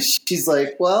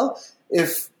like, well,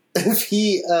 if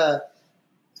he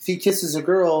kisses a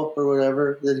girl or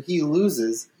whatever, then he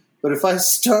loses. But if I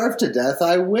starve to death,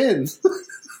 I win.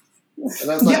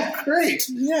 And I was like, great.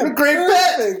 Yeah, great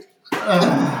bet.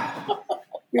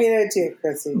 Great idea,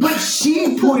 Chrissy. But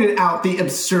she pointed out the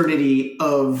absurdity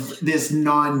of this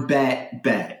non-bet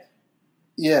bet.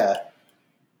 Yeah.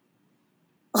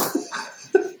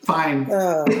 Fine.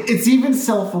 It's even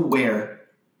self-aware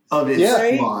of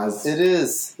its flaws. It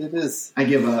is. I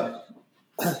give up.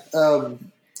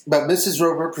 But Mrs.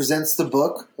 Roper presents the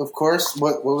book, of course.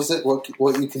 What was it?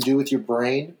 What you can do with your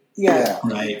brain? Yeah.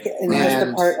 Right. And there's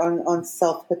the part on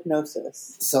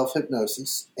self-hypnosis.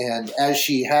 Self-hypnosis. And as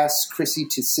she asks Chrissy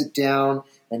to sit down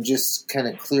and just kind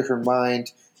of clear her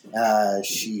mind,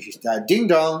 she ding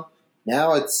dong.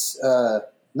 Now it's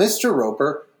Mr.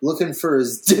 Roper looking for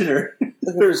his dinner,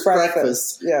 for his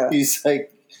breakfast. Yeah. He's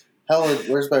like, Helen,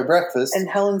 where's my breakfast? And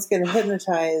Helen's going to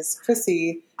hypnotize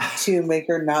Chrissy to make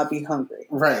her not be hungry.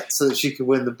 Right, so that she can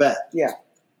win the bet. Yeah.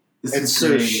 And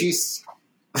so she's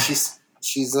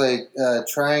like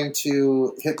trying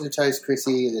to hypnotize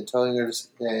Chrissy and telling her to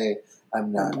say,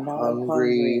 I'm not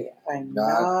hungry. I'm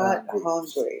not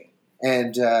hungry.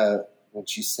 And when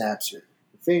she snaps her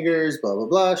fingers, blah, blah,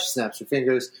 blah, she snaps her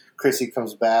fingers. Chrissy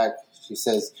comes back. She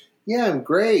says, yeah, I'm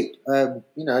great. It'd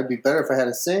be better if I had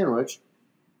a sandwich.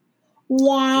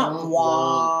 Wah,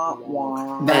 wah,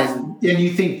 wah. And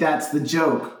you think that's the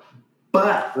joke.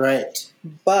 But. Right.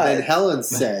 And Helen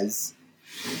says,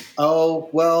 oh,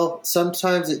 well,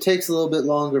 sometimes it takes a little bit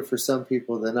longer for some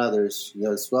people than others. She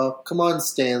goes, well, come on,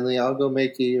 Stanley. I'll go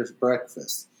make you your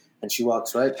breakfast. And she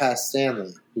walks right past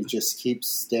Stanley, who just keeps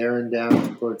staring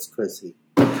down towards Chrissy.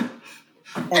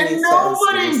 And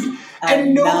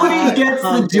nobody gets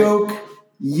the joke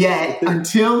yet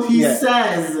until he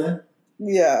says,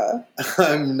 yeah,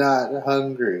 I'm not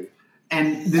hungry.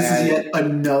 And this is yet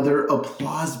another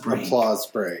applause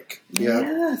break. Yep.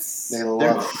 Yes.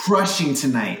 They're crushing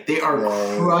tonight. They are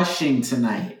crushing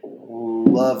tonight.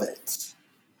 Love it.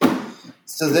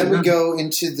 So then we go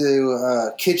into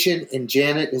the kitchen, and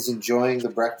Janet is enjoying the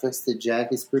breakfast that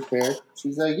Jack has prepared.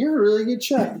 She's like, you're a really good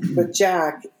chef. But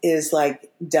Jack is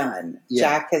like done. Yeah.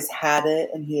 Jack has had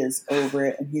it, and he is over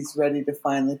it, and he's ready to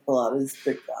finally pull out his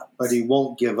big guns. But he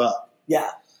won't give up.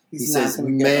 Yeah. He says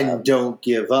men don't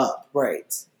give up.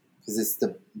 Right. Because it's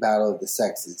the battle of the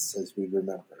sexes, as we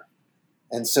remember.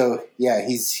 And so,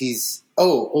 he's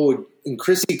and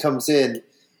Chrissy comes in,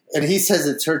 and he says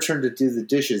it's her turn to do the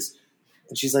dishes.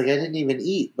 And she's like, I didn't even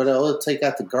eat, but I'll take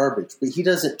out the garbage. But he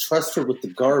doesn't trust her with the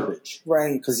garbage.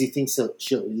 Right. Because he thinks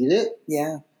she'll eat it.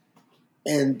 Yeah.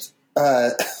 And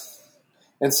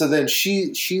so then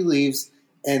she leaves,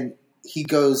 and he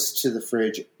goes to the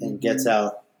fridge and gets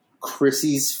out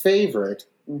Chrissy's favorite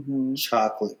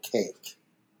chocolate cake.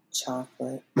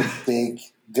 chocolate. The big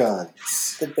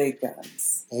guns. The big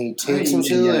guns. And he takes him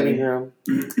to the living room.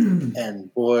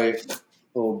 And boy,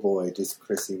 oh boy, does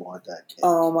Chrissy want that cake.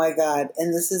 Oh my God.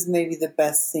 And this is maybe the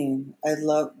best scene. I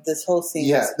love this whole scene.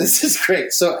 Yeah, this is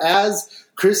great. So as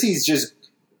Chrissy's just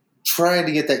trying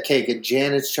to get that cake and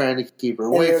Janet's trying to keep her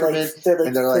away from it.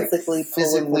 And they're physically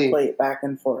pulling the plate back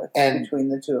and forth between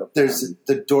the two of them. There's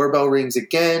the doorbell rings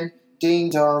again.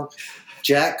 Ding dong.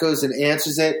 Jack goes and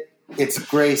answers it. It's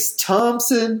Grace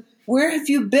Thompson. Where have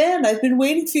you been? I've been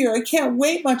waiting for you. I can't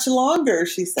wait much longer,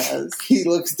 she says. He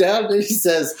looks down and he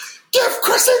says, "Give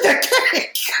Chrissy the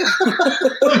cake!"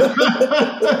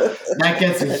 That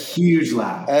gets a huge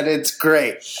laugh. And it's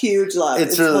great. Huge laugh.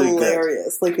 It's really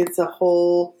hilarious. Good. Like it's a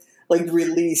whole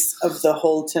release of the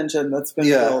whole tension that's been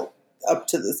built up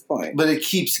to this point. But it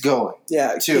keeps going.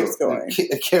 Yeah, it keeps going.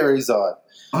 It carries on.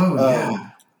 Oh, yeah.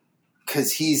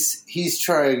 Because he's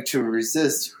trying to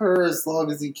resist her as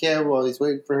long as he can while he's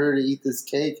waiting for her to eat this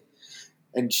cake.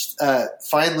 And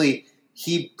finally,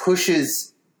 he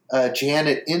pushes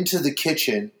Janet into the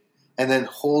kitchen and then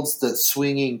holds the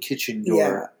swinging kitchen door.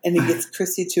 Yeah, and he gets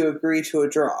Chrissy to agree to a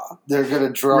draw. They're going to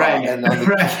draw. Right. And on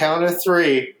the count of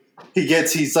three, he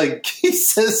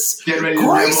says, "Get ready,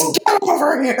 Grace, get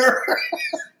over here."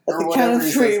 At the count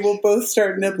of three, we'll both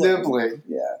start nibbling.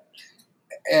 Yeah.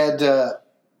 And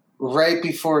right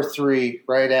before three,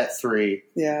 right at three,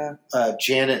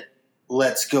 Janet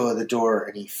lets go of the door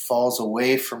and he falls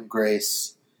away from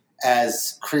Grace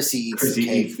as Chrissy eats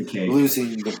the cake,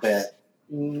 losing the bet.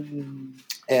 Mm-hmm.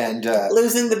 And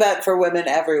losing the bet for women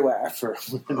everywhere.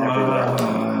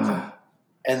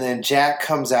 And then Jack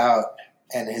comes out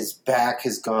and his back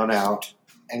has gone out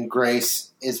and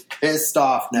Grace is pissed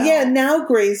off now. Yeah, now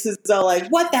Grace is all like,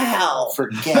 what the hell?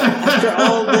 Forget. After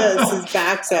all this, his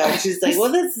back's out. She's like,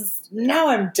 well, now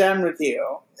I'm done with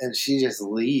you. And she just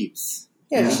leaves.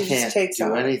 Yeah, she just takes off.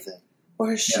 Can't do anything. Or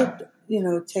her ship,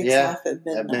 takes off at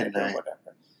midnight or whatever.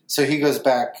 So he goes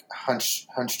back,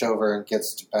 hunched over, and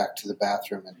gets back to the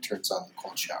bathroom and turns on the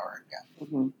cold shower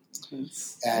again.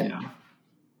 Mm-hmm.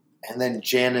 And then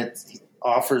Janet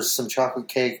offers some chocolate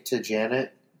cake to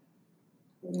Janet.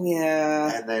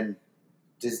 Yeah. And then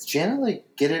does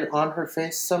Janet get it on her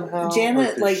face somehow?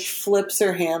 Janet flips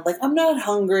her hand, I'm not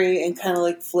hungry, and kind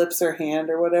of flips her hand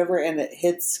or whatever, and it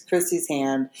hits Chrissy's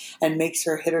hand and makes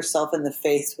her hit herself in the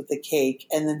face with the cake,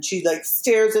 and then she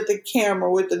stares at the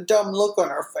camera with a dumb look on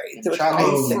her face. Oh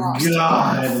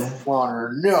God! On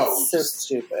her nose. So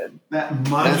stupid. That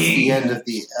mugging. That's the end of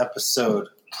the episode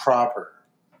proper.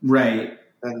 Right.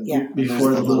 And before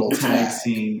the little tag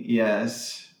scene,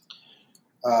 yes.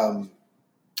 And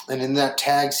in that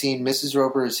tag scene, Mrs.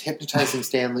 Roper is hypnotizing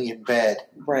Stanley in bed.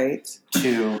 Right.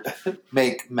 To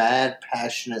make mad,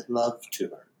 passionate love to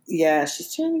her. Yeah,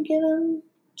 she's trying to get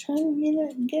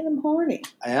him horny.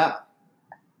 Yeah.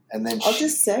 And then I'll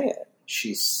just say it.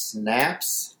 She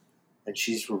snaps and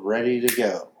she's ready to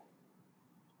go.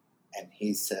 And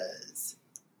he says,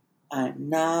 I'm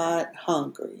not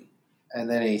hungry. And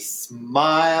then he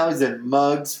smiles and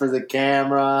mugs for the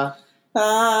camera.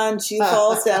 And she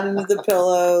falls down into the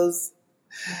pillows.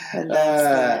 And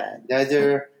that's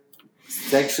another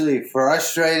sexually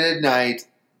frustrated night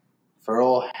for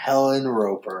old Helen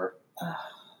Roper.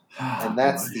 And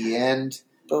that's the end.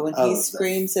 But when he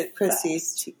screams at Chrissy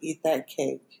to eat that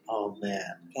cake. Oh,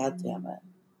 man. God damn it.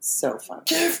 So fun.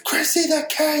 Give Chrissy the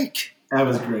cake! That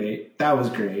was great.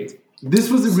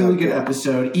 This was a really good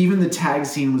episode. Even the tag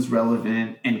scene was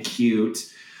relevant and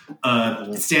cute.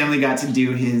 Stanley got to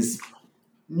do his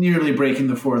nearly breaking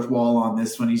the fourth wall on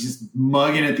this one. He's just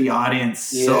mugging at the audience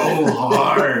so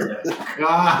hard.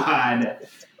 God.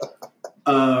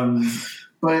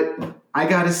 But I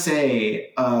gotta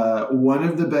say, one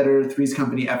of the better Three's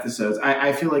Company episodes.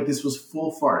 I feel like this was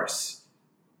full farce.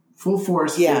 Full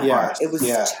force. Yeah, full farce. It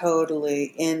was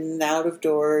totally in and out of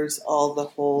doors, all the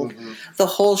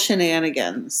whole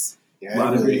shenanigans. Yeah, a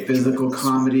lot of great physical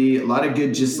comedy, a lot of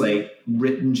good just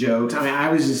written jokes. I mean,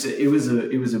 it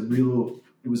was a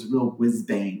real whiz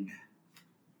bang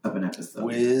of an episode.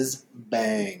 Whiz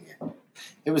bang.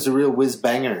 It was a real whiz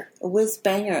banger. A whiz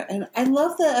banger. And I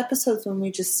love the episodes when we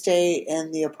just stay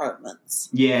in the apartments.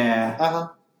 Yeah. Uh-huh.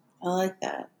 I like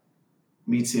that.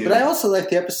 Me too. But I also like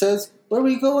the episodes where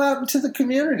we go out into the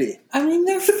community. I mean,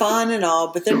 they're fun and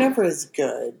all, but they're never as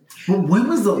good. Well, when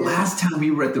was the last time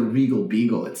we were at the Regal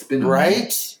Beagle? It's been right?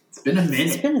 It's been a minute.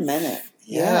 It's been a minute.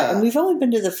 Yeah. And we've only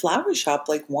been to the flower shop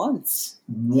once.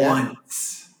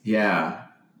 Yeah.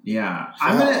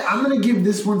 I'm gonna give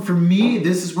this one, for me,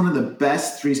 this is one of the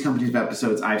best Three's Company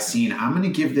episodes I've seen. I'm gonna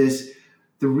give this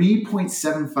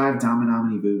 3.75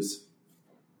 Dominomini Boos.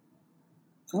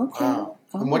 Okay. Wow.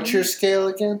 And what's your scale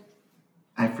again?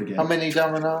 I forget. How many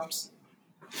Dom-Noms?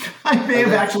 I may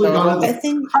have actually gone to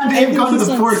the, I may have gone to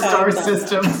the 4-star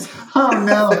system. Oh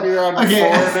no! You're on 4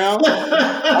 now.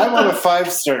 I'm on a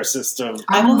 5-star system.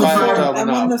 I'm on the 5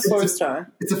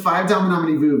 4-star. It's a 5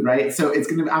 Dominomini Voo, right? So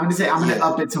it's gonna. I'm gonna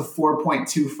up it to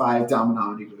 4.25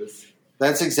 Dominomini Voos.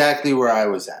 That's exactly where I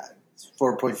was at.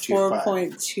 4.25.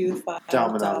 4.25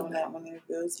 Dominomini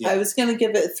Voos. Yeah. I was going to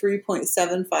give it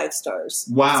 3.75 stars.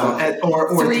 Wow, So, or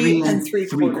 3 3 and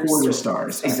 3/4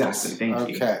 stars. Exactly. Thank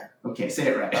you. Okay, say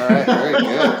it right. All right, very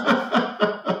good.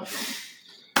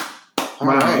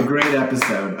 Wow, right. a great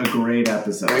episode. A great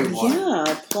episode. Great one.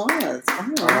 Yeah, applause.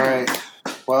 All right.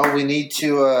 Well, we need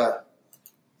to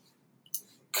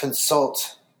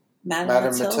consult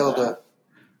Madam Matilda.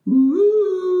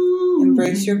 Ooh.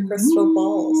 Embrace your crystal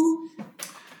balls.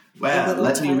 Well,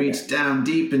 let me reach down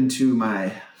deep into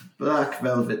my black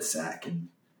velvet sack and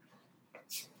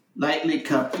lightly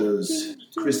cup those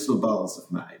crystal balls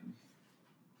of mine.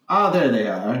 Ah, there they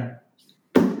are.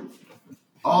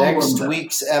 All Next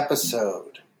week's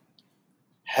episode,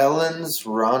 Helen's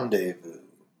Rendezvous.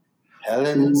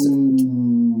 Helen's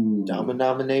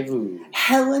Dominomini-Voo.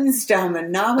 Helen's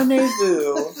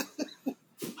Dominomini-Voo.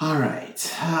 All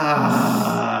right.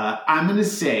 I'm going to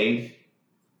say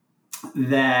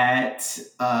that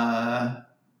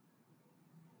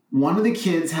one of the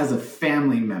kids has a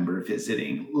family member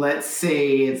visiting. Let's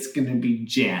say it's going to be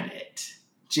Janet.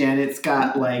 Janet's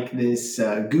got like this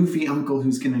goofy uncle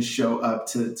who's going to show up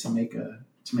to make a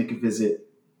visit,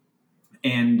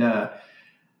 and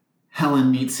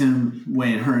Helen meets him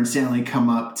when her and Stanley come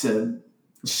up to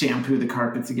shampoo the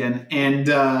carpets again, and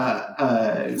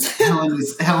Helen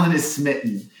is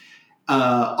smitten.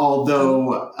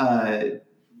 Although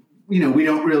we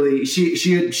don't really.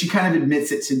 She kind of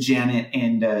admits it to Janet,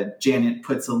 and Janet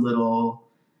puts a little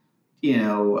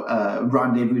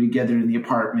rendezvous together in the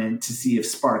apartment to see if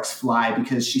sparks fly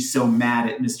because she's so mad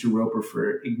at Mr. Roper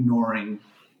for ignoring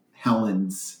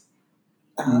Helen's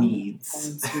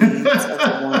needs. Helen's needs as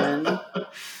a woman.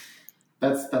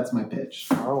 That's my pitch.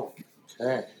 Oh,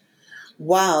 okay.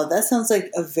 Wow, that sounds like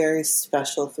a very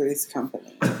special Three's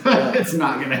Company. It's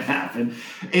not going to happen.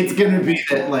 It's going to be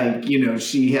that,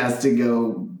 she has to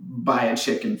go buy a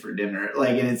chicken for dinner.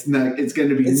 And it's going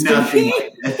to be nothing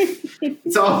like that.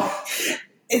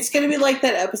 It's going to be like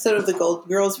that episode of The Golden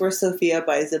Girls where Sophia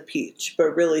buys a peach,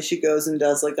 but really she goes and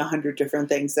does 100 different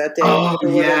things that day. Oh,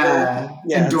 yeah.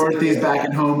 And Dorothy's back at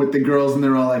that. home with the girls, and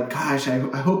they're all like, gosh, I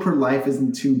hope her life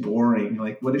isn't too boring.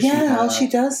 What does she have? Yeah, all she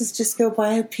does is just go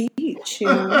buy a peach. It's a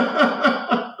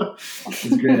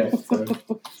great episode.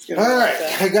 All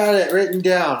right, I got it written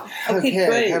down. Okay,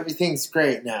 great. Everything's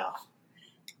great now.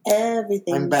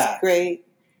 Everything's I'm back. Great.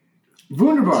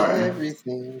 Wunderbar.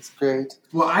 Everything's great.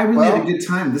 Well, I really had a good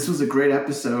time. This was a great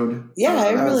episode. Yeah,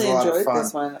 I that really was a lot of enjoyed fun.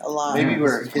 this one a lot. Maybe Yeah,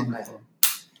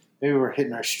 we're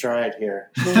hitting our stride here.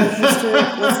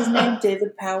 What's his name?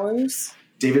 David Powers?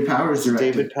 David Powers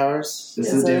directed. David Powers? This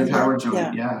Is is it? David Powers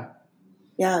joint, Yeah.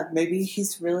 Yeah, maybe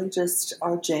he's really just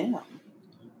our jam.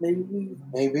 Maybe.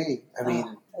 I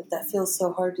mean, that feels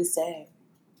so hard to say.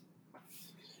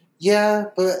 yeah,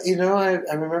 but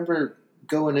I remember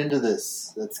going into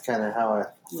this. That's kind of how I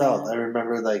felt. Yeah. I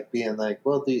remember being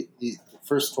well, the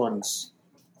first ones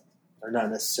are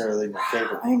not necessarily my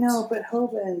favorite. I know, but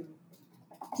Hoban.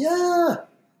 Yeah,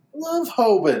 love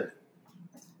Hoban.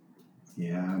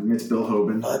 Yeah, Miss Bill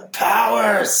Hoban. But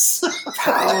Powers.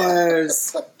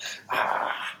 Powers.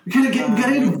 We gotta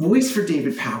get a voice for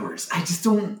David Powers. I just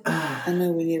don't. I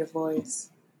know we need a voice.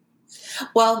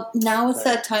 Well, now it's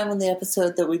that time in the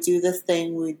episode that we do this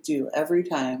thing we do every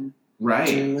time. Right.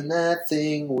 Doing that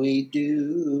thing we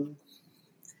do.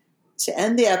 To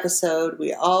end the episode,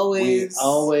 we always,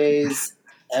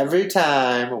 every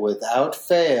time, without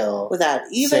fail, without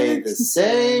even say the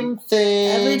same thing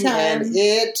every time, and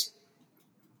it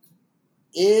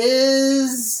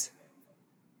is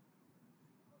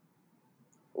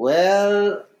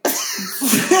well.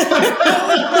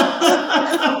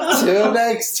 Till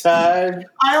next time.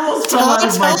 I almost fell out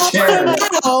of my chair.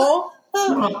 Now.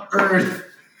 What on earth?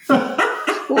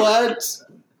 What?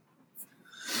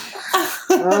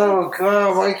 Oh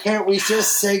God! Why can't we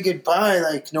just say goodbye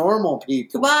like normal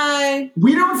people? Goodbye.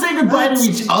 We don't say goodbye to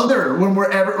each other when we're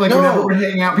whenever we're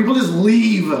hanging out. People just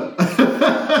leave.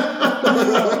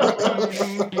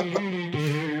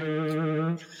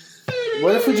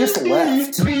 What if we just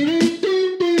left?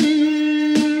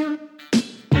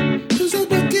 Who's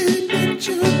that knocking at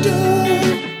your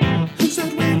door? Who's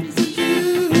that waiting for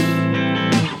you?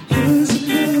 Who's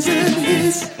and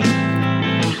his?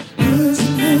 Who's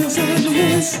and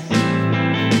his?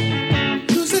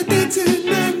 Who's that dancing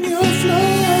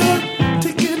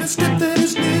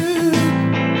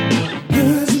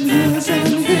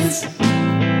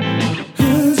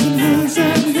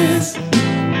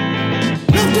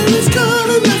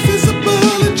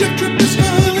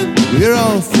We're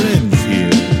all friends here,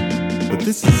 but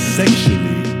this is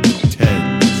sexually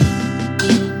tense.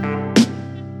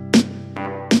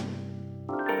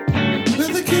 Well,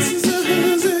 the kisses are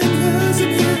hers and hers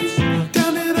and his,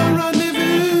 down at our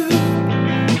rendezvous.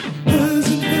 Hers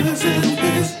and hers and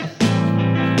his,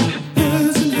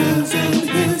 hers and hers and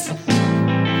his.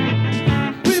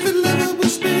 We've in lovable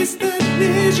space that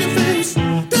needs your